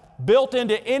rest built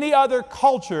into any other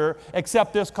culture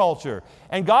except this culture.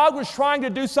 And God was trying to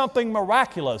do something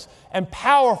miraculous and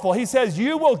powerful. He says,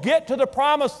 you will get to the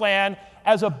promised land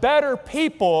as a better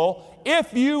people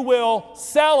if you will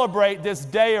celebrate this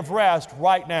day of rest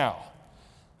right now.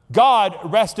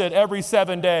 God rested every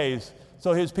 7 days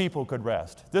so his people could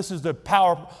rest. This is the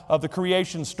power of the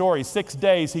creation story. 6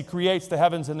 days he creates the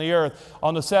heavens and the earth.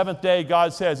 On the seventh day,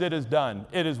 God says, it is done,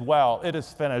 it is well, it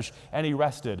is finished, and he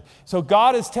rested. So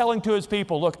God is telling to his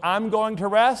people, look, I'm going to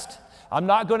rest. I'm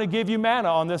not going to give you manna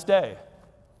on this day.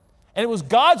 And it was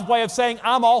God's way of saying,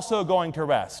 I'm also going to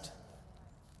rest.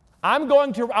 I'm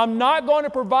not going to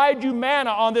provide you manna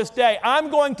on this day. I'm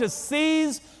going to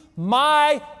cease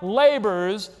my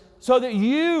labors so that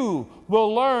you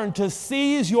will learn to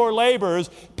seize your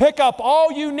labors, pick up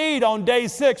all you need on day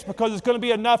 6 because it's going to be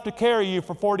enough to carry you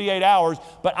for 48 hours.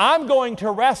 But I'm going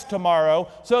to rest tomorrow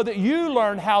so that you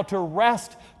learn how to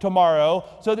rest tomorrow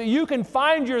so that you can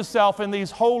find yourself in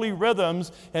these holy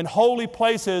rhythms and holy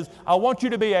places. I want you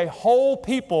to be a whole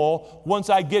people once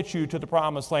I get you to the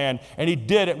promised land. And he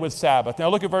did it with Sabbath. Now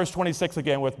look at verse 26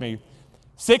 again with me.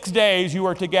 6 days you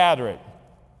are to gather it.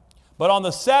 But on the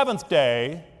 7th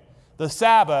day, the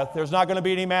Sabbath, there's not going to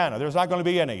be any manna. There's not going to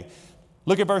be any.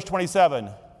 Look at verse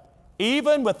 27.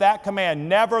 Even with that command,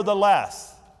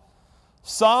 nevertheless,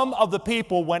 some of the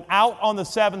people went out on the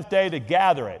 7th day to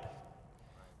gather it,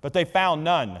 but they found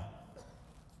none.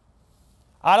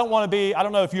 I don't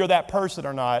know if you're that person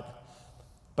or not,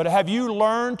 but have you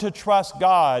learned to trust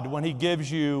God when he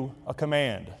gives you a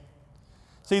command?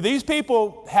 See, these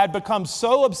people had become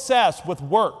so obsessed with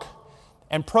work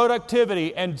and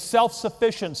productivity and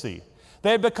self-sufficiency. They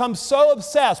had become so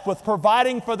obsessed with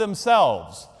providing for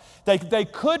themselves. They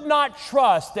could not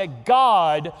trust that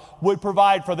God would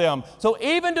provide for them. So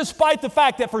even despite the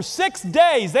fact that for 6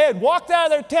 days they had walked out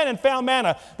of their tent and found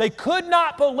manna, they could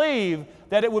not believe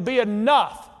that it would be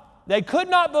enough. They could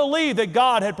not believe that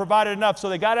God had provided enough, so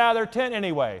they got out of their tent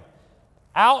anyway,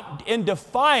 out in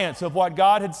defiance of what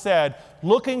God had said,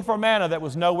 looking for manna that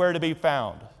was nowhere to be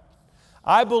found.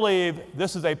 I believe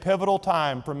this is a pivotal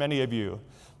time for many of you.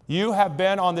 You have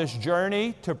been on this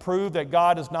journey to prove that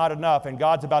God is not enough, and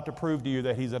God's about to prove to you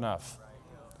that he's enough.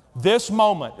 This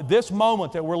moment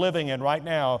that we're living in right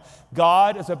now,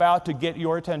 God is about to get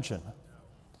your attention.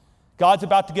 God's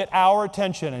about to get our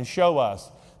attention and show us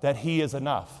that he is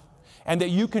enough, and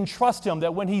that you can trust him,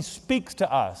 that when he speaks to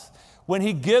us, when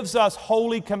he gives us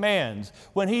holy commands,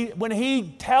 when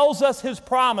he tells us his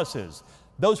promises,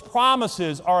 those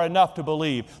promises are enough to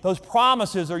believe. Those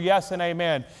promises are yes and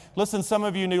amen. Listen, some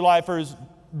of you new lifers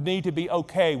need to be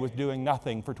okay with doing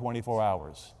nothing for 24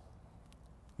 hours.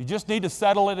 You just need to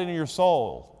settle it in your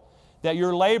soul that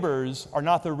your labors are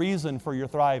not the reason for your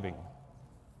thriving.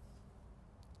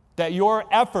 That your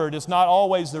effort is not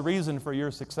always the reason for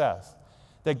your success.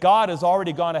 That God has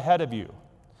already gone ahead of you.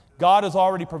 God has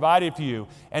already provided for you.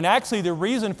 And actually the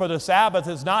reason for the Sabbath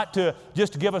is not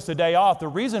just to give us a day off. The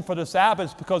reason for the Sabbath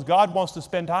is because God wants to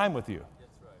spend time with you.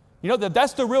 That's right. You know,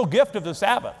 that's the real gift of the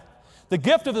Sabbath. The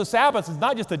gift of the Sabbath is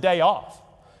not just a day off,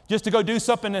 just to go do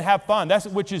something and have fun,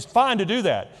 which is fine to do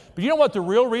that. But you know what the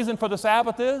real reason for the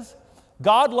Sabbath is?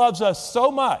 God loves us so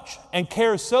much and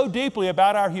cares so deeply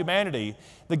about our humanity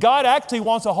that God actually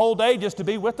wants a whole day just to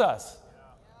be with us.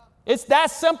 It's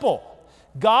that simple.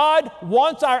 God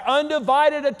wants our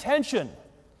undivided attention.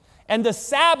 And the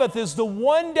Sabbath is the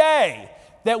one day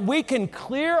that we can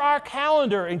clear our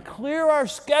calendar and clear our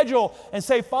schedule and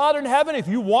say, Father in heaven, if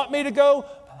you want me to go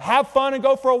have fun and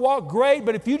go for a walk, great.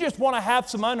 But if you just want to have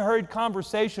some unhurried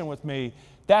conversation with me,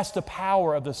 that's the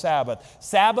power of the Sabbath.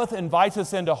 Sabbath invites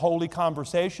us into holy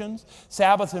conversations.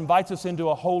 Sabbath invites us into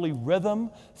a holy rhythm.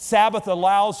 Sabbath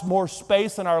allows more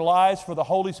space in our lives for the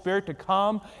Holy Spirit to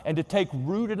come and to take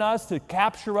root in us, to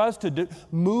capture us, to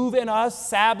move in us.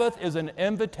 Sabbath is an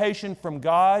invitation from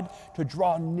God to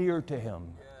draw near to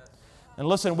him. And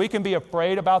listen, we can be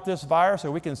afraid about this virus,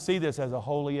 or we can see this as a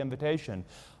holy invitation.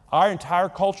 Our entire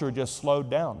culture just slowed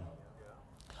down.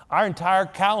 Our entire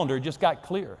calendar just got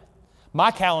clear. My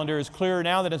calendar is clearer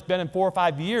now than it's been in 4 or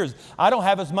 5 years. I don't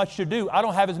have as much to do. I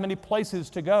don't have as many places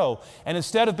to go. And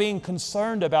instead of being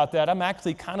concerned about that, I'm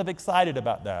actually kind of excited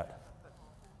about that.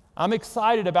 I'm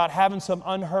excited about having some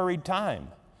unhurried time.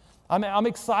 I'm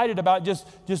excited about just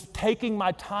taking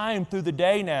my time through the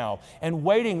day now and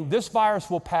waiting. This virus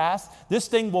will pass. This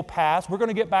thing will pass. We're going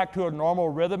to get back to a normal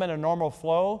rhythm and a normal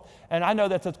flow. And I know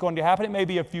that's what's going to happen. It may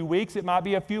be a few weeks. It might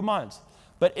be a few months.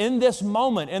 But in this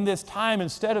moment, in this time,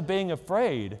 instead of being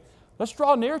afraid, let's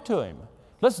draw near to Him.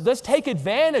 Let's take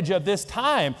advantage of this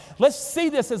time. Let's see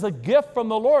this as a gift from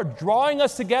the Lord, drawing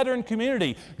us together in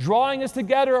community, drawing us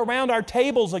together around our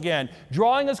tables again,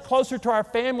 drawing us closer to our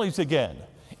families again.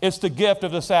 It's the gift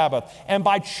of the Sabbath. And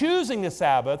by choosing the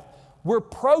Sabbath, we're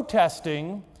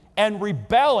protesting and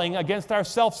rebelling against our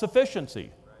self-sufficiency.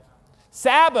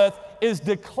 Sabbath is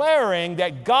declaring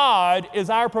that God is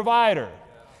our provider.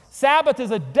 Sabbath is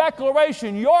a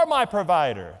declaration, you're my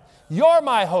provider, you're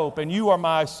my hope, and you are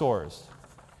my source.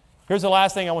 Here's the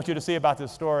last thing I want you to see about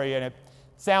this story, and it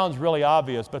sounds really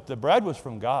obvious, but the bread was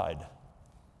from God.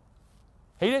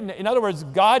 In other words,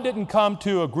 God didn't come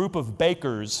to a group of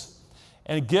bakers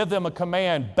and give them a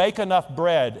command, bake enough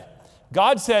bread.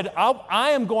 God said, I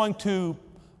am going to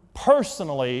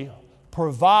personally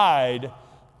provide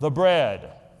the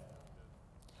bread.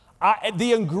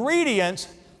 The ingredients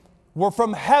were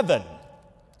from heaven.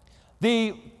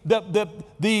 The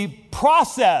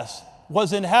process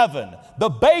was in heaven. The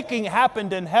baking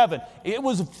happened in heaven. It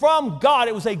was from God.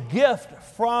 It was a gift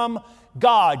from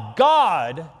God.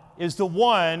 God is the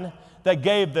one that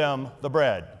gave them the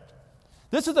bread.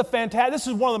 This is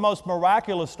one of the most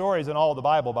miraculous stories in all of the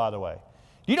Bible, by the way.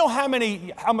 Do you know how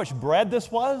much bread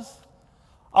this was?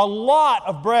 A lot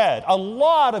of bread, a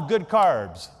lot of good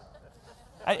carbs.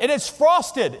 And it's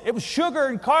frosted. It was sugar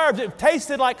and carbs. It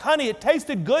tasted like honey. It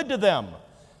tasted good to them.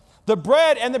 The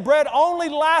bread only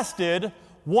lasted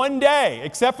one day,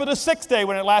 except for the sixth day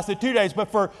when it lasted 2 days.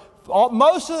 But for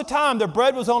most of the time, the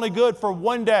bread was only good for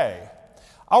one day.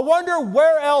 I wonder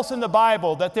where else in the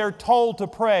Bible that they're told to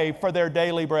pray for their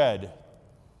daily bread.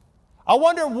 I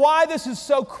wonder why this is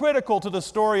so critical to the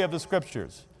story of the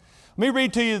Scriptures. Let me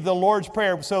read to you the Lord's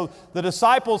Prayer. So the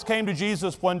disciples came to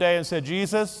Jesus one day and said,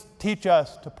 Jesus, teach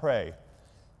us to pray.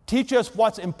 Teach us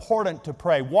what's important to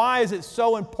pray. Why is it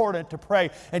so important to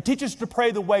pray? And teach us to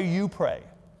pray the way you pray.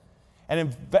 And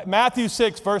in Matthew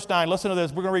 6, verse 9, listen to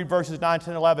this. We're going to read verses 9,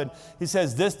 10, 11. He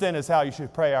says, this then is how you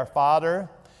should pray. Our Father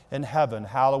in heaven,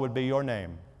 hallowed be your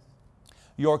name.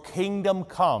 Your kingdom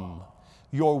come.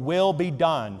 Your will be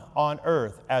done on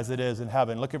earth as it is in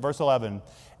heaven. Look at verse 11.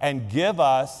 And give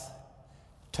us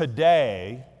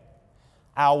today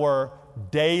our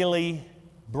daily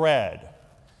bread.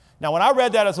 Now, when I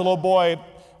read that as a little boy,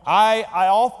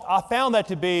 I found that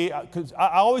to be, because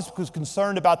I always was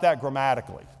concerned about that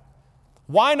grammatically.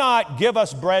 Why not give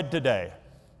us bread today?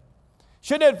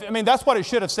 That's what it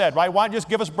should have said, right? Why not just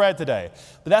give us bread today?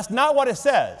 But that's not what it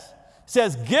says. It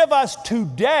says, give us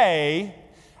today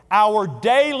our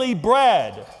daily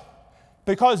bread.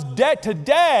 Because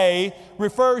today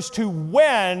refers to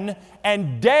when,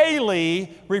 and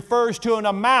daily refers to an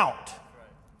amount.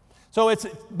 So it's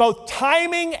both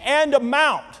timing and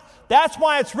amount. That's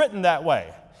why it's written that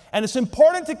way. And it's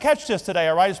important to catch this today,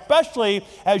 all right? Especially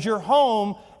as you're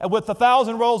home with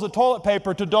 1,000 rolls of toilet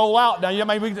paper to dole out. Now,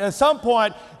 at some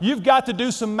point, you've got to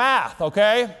do some math,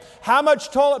 okay? How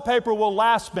much toilet paper will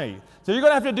last me? So you're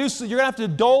going to have to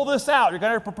dole this out. You're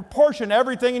going to have to proportion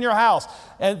everything in your house.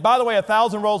 And by the way,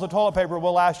 1,000 rolls of toilet paper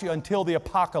will last you until the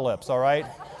apocalypse, all right?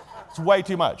 It's way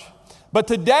too much. But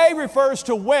today refers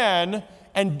to when,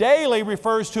 and daily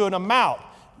refers to an amount.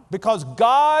 Because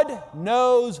God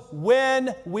knows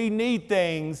when we need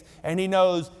things, and He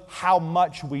knows how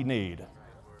much we need.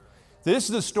 This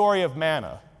is the story of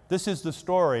manna. This is the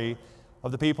story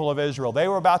of the people of Israel. They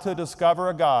were about to discover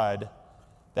a God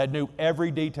that knew every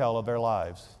detail of their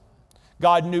lives.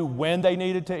 God knew when they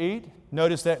needed to eat.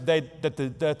 Notice that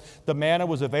the manna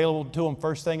was available to them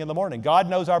first thing in the morning. God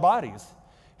knows our bodies.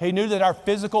 He knew that our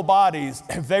physical bodies,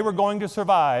 if they were going to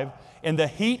survive in the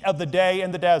heat of the day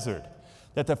in the desert,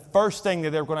 that the first thing that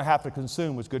they were going to have to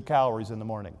consume was good calories in the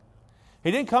morning.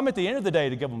 He didn't come at the end of the day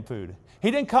to give them food. He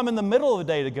didn't come in the middle of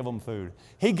the day to give them food.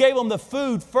 He gave them the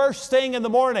food first thing in the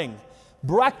morning,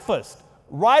 breakfast.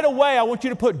 Right away, I want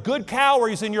you to put good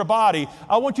calories in your body.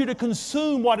 I want you to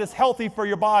consume what is healthy for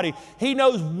your body. He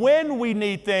knows when we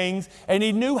need things, and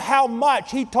He knew how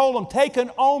much. He told them, take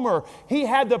an omer. He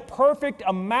had the perfect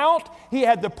amount. He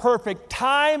had the perfect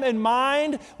time in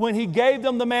mind when He gave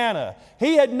them the manna.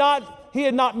 He had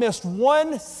not missed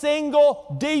one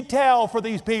single detail for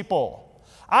these people.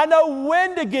 I know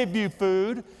when to give you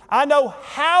food. I know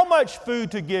how much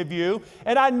food to give you,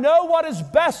 and I know what is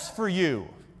best for you.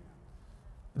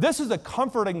 This is a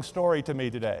comforting story to me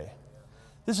today.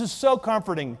 This is so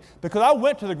comforting because I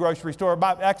went to the grocery store.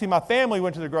 Actually, my family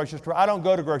went to the grocery store. I don't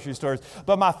go to grocery stores,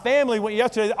 but my family went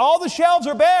yesterday. All the shelves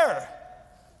are bare.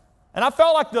 And I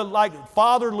felt like the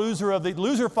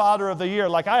loser father of the year,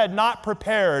 like I had not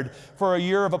prepared for a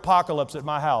year of apocalypse at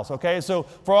my house, okay? So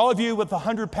for all of you with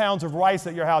 100 pounds of rice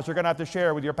at your house, you're going to have to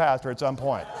share with your pastor at some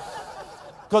point.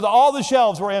 Because all the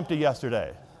shelves were empty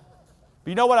yesterday. But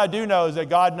you know what I do know is that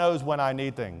God knows when I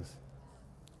need things.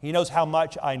 He knows how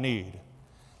much I need.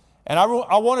 And I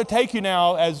want to take you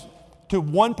now to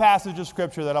one passage of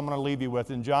Scripture that I'm going to leave you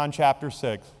with in John chapter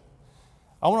 6.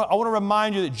 I want to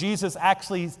remind you that Jesus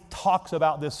actually talks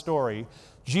about this story.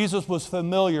 Jesus was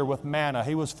familiar with manna.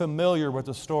 He was familiar with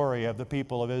the story of the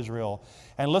people of Israel.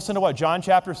 And listen to what John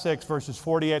chapter 6, verses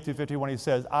 48 through 51, he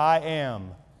says, I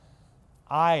am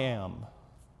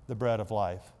the bread of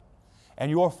life. And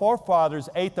your forefathers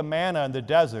ate the manna in the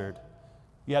desert,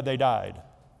 yet they died.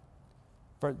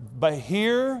 But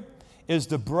here is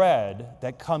the bread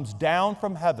that comes down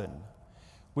from heaven,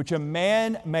 which a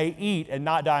man may eat and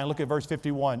not die. And look at verse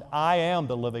 51. I am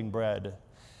the living bread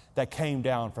that came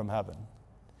down from heaven.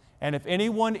 And if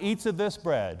anyone eats of this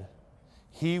bread,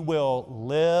 he will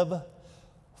live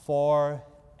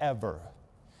forever.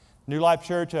 New Life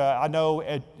Church, I know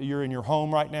you're in your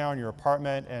home right now, in your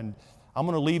apartment, and I'm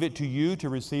going to leave it to you to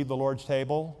receive the Lord's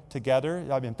table together.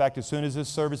 In fact, as soon as this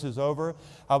service is over,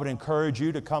 I would encourage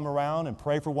you to come around and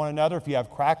pray for one another. If you have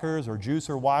crackers or juice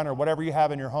or wine or whatever you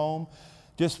have in your home,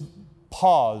 just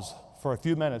pause for a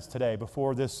few minutes today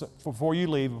before you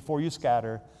leave, before you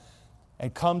scatter,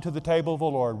 and come to the table of the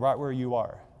Lord right where you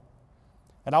are.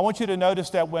 And I want you to notice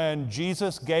that when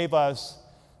Jesus gave us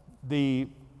the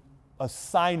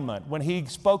assignment, when he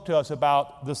spoke to us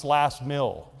about this last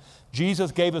meal,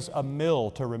 Jesus gave us a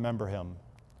meal to remember him.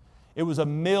 It was a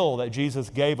meal that Jesus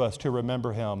gave us to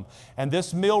remember him. And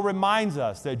this meal reminds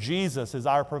us that Jesus is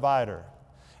our provider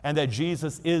and that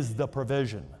Jesus is the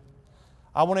provision.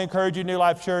 I want to encourage you, New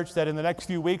Life Church, that in the next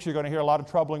few weeks you're going to hear a lot of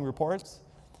troubling reports.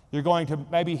 You're going to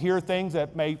maybe hear things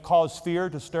that may cause fear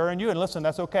to stir in you. And listen,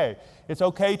 that's okay. It's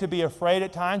okay to be afraid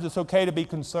at times. It's okay to be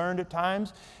concerned at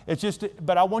times.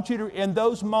 But I want you to, in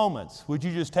those moments, would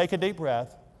you just take a deep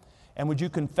breath? And would you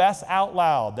confess out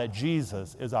loud that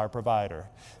Jesus is our provider?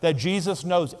 That Jesus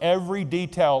knows every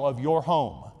detail of your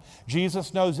home.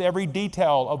 Jesus knows every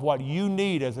detail of what you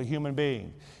need as a human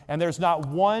being. And there's not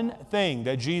one thing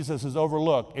that Jesus has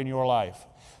overlooked in your life.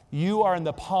 You are in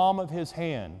the palm of his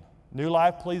hand. New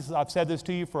Life, please, I've said this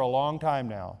to you for a long time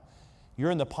now.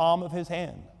 You're in the palm of his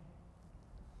hand.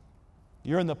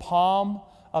 You're in the palm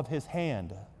of his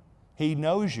hand. He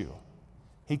knows you.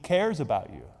 He cares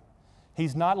about you.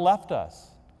 He's not left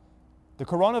us. The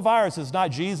coronavirus is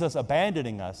not Jesus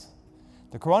abandoning us.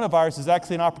 The coronavirus is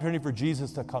actually an opportunity for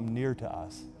Jesus to come near to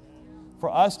us, for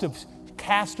us to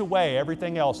cast away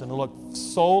everything else and to look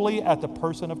solely at the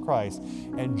person of Christ.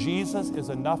 And Jesus is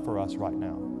enough for us right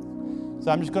now.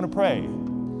 So I'm just going to pray.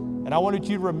 And I wanted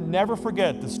you to never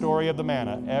forget the story of the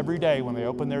manna. Every day when they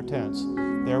opened their tents,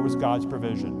 there was God's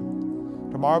provision.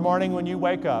 Tomorrow morning when you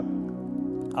wake up,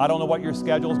 I don't know what your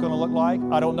schedule is going to look like.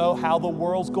 I don't know how the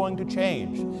world's going to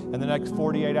change in the next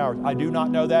 48 hours. I do not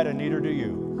know that, and neither do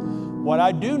you. What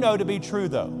I do know to be true,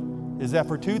 though, is that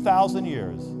for 2,000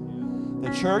 years,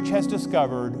 the church has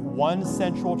discovered one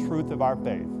central truth of our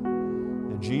faith,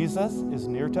 that Jesus is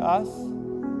near to us,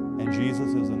 and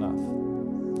Jesus is enough.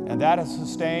 And that has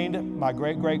sustained my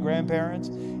great-great-grandparents.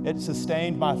 It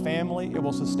sustained my family. It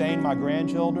will sustain my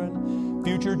grandchildren.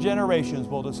 Future generations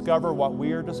will discover what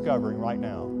we are discovering right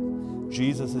now.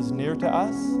 Jesus is near to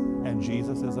us, and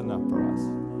Jesus is enough for us.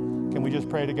 Can we just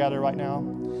pray together right now?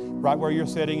 Right where you're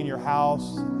sitting in your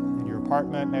house, in your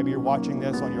apartment, maybe you're watching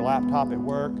this on your laptop at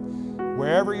work,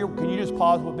 wherever you're, can you just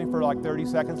pause with me for like 30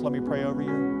 seconds? Let me pray over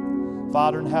you.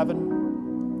 Father in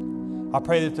heaven, I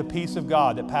pray that the peace of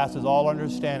God that passes all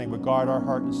understanding would guard our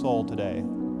heart and soul today.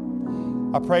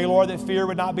 I pray, Lord, that fear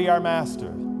would not be our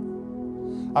master.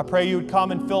 I pray you would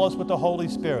come and fill us with the Holy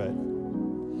Spirit.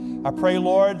 I pray,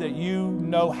 Lord, that you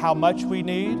know how much we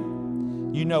need.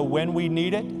 You know when we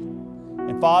need it.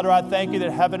 And Father, I thank you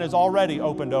that heaven is already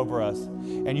opened over us.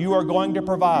 And you are going to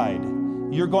provide.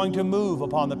 You're going to move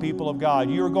upon the people of God.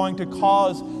 You are going to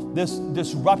cause this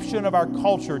disruption of our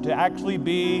culture to actually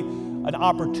be an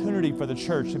opportunity for the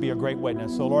church to be a great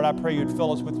witness. So, Lord, I pray you'd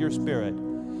fill us with your Spirit.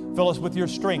 Fill us with your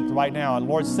strength right now. And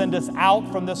Lord, send us out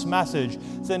from this message.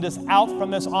 Send us out from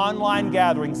this online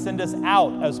gathering. Send us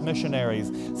out as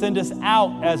missionaries. Send us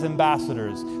out as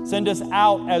ambassadors. Send us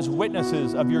out as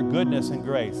witnesses of your goodness and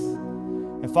grace.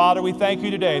 And Father, we thank you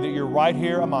today that you're right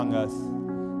here among us,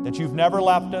 that you've never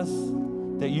left us,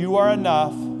 that you are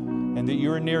enough, and that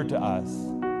you are near to us.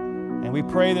 And we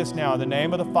pray this now in the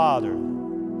name of the Father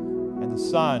and the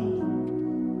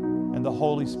Son and the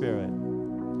Holy Spirit.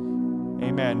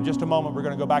 Amen. In just a moment, we're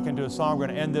going to go back into a song. We're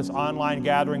going to end this online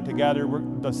gathering together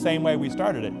the same way we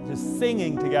started it, just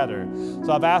singing together.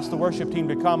 So I've asked the worship team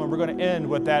to come, and we're going to end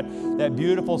with that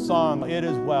beautiful song, It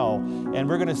Is Well. And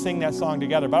we're going to sing that song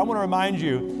together. But I want to remind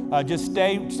you, just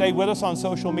stay with us on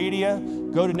social media.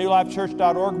 Go to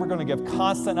newlifechurch.org. We're going to give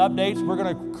constant updates. We're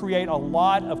going to create a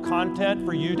lot of content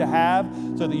for you to have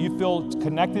so that you feel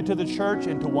connected to the church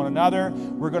and to one another.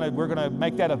 We're going to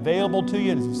make that available to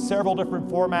you in several different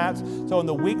formats. So in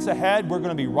the weeks ahead, we're going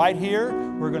to be right here.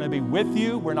 We're going to be with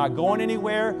you. We're not going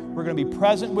anywhere. We're going to be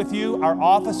present with you. Our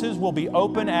offices will be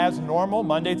open as normal,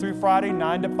 Monday through Friday,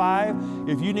 9 to 5.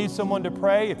 If you need someone to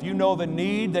pray, if you know of a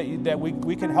need that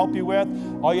we can help you with,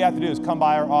 all you have to do is come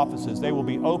by our offices. They will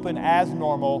be open as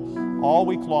normal all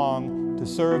week long to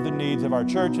serve the needs of our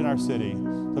church and our city.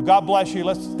 So God bless you.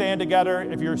 Let's stand together.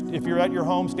 If you're at your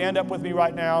home, stand up with me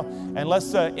right now, and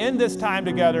let's end this time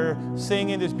together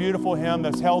singing this beautiful hymn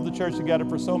that's held the church together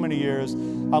for so many years.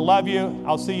 I love you.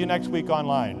 I'll see you next week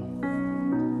online.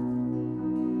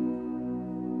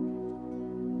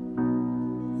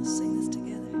 Let's sing this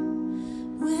together.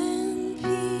 When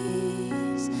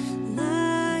peace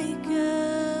like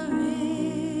a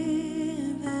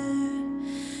river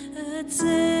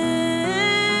attendeth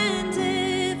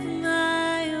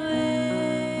my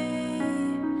way,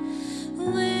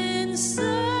 when sorrows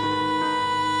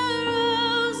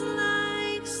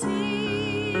like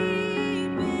sea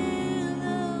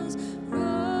billows roll,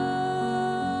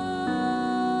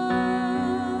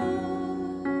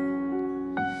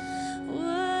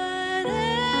 whatever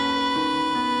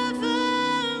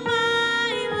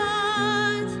my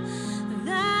lot,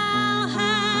 thou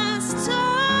hast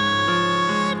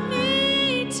taught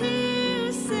me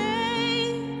to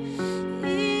say,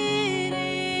 it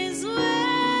is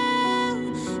well,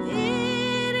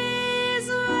 it is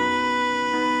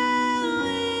well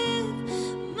with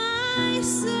my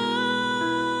soul.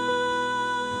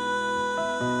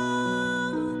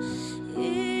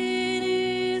 It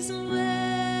is well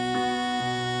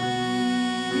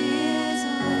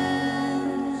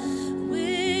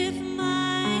with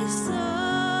my soul.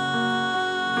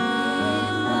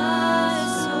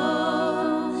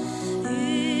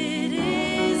 It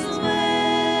is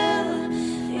well,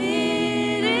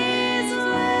 it is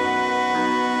well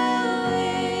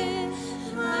with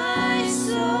my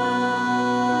soul.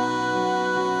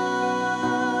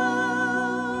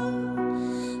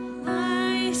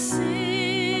 My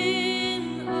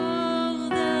sin, oh,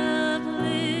 the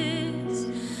bliss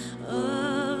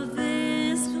of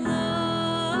this glorious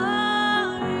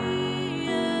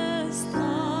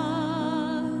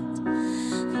thought.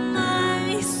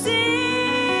 My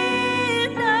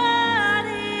sin not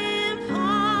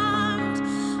impart,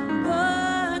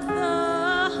 but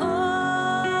the whole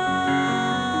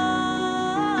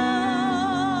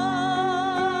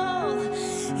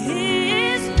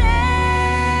is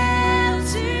nailed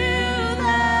to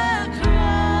the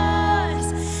cross,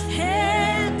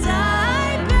 and I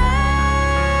bear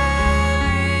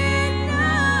it no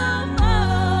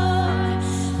more.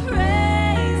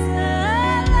 Praise the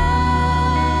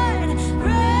Lord,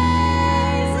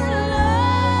 praise the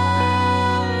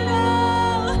Lord,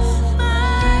 oh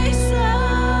my soul.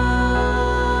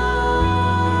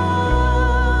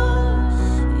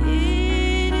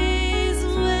 It is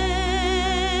well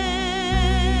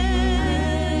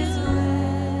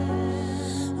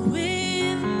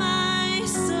with my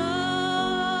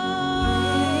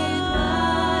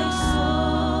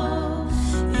soul.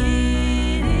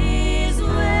 It is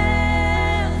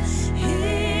well,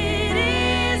 it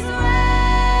is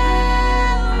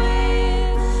well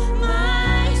with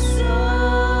my soul.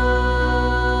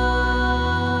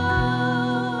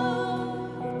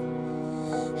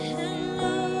 And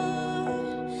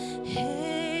Lord,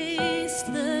 haste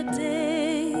the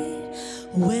day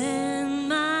when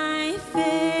my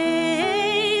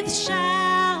faith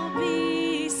shall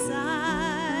be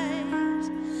sight.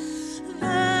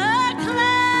 The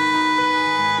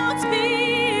clouds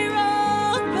be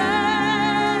rolled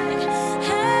back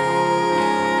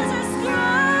as a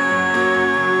scroll.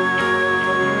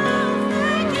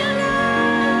 Thank you,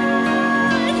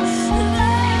 Lord. The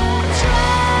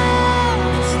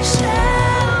trump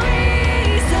shall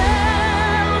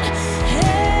resound,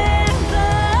 and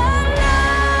the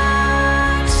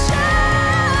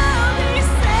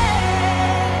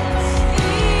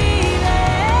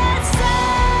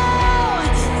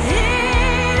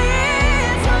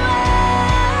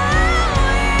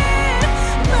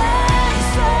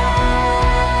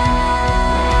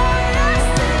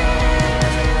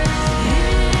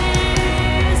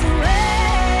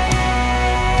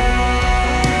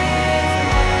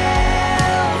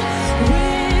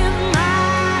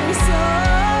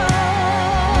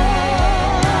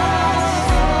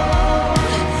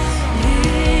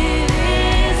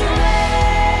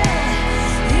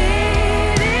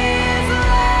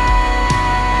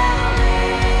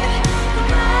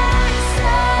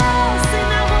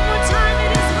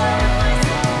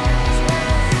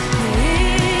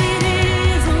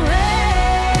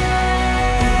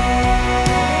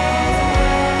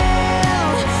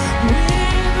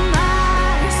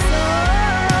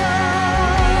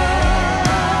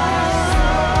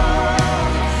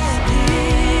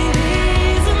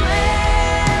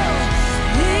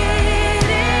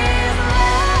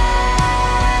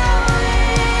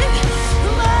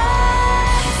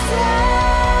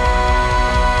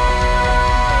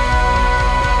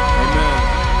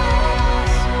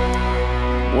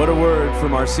a word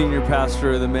from our senior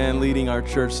pastor, the man leading our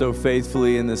church so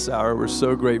faithfully in this hour. We're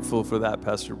so grateful for that,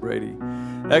 Pastor Brady.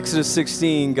 Exodus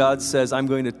 16, God says, I'm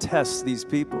going to test these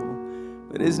people.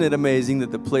 But isn't it amazing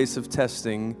that the place of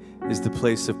testing is the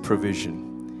place of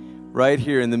provision? Right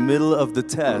here in the middle of the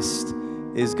test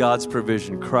is God's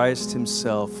provision, Christ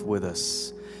himself with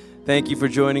us. Thank you for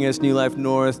joining us, New Life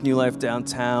North, New Life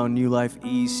Downtown, New Life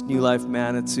East, New Life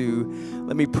Manitou.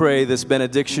 Let me pray this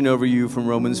benediction over you from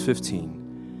Romans 15.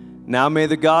 Now may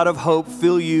the God of hope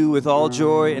fill you with all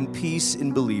joy and peace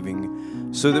in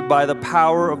believing, so that by the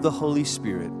power of the Holy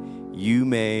Spirit you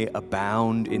may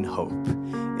abound in hope.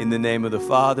 In the name of the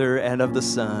Father, and of the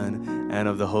Son, and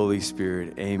of the Holy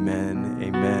Spirit. Amen,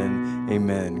 amen,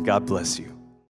 amen. God bless you.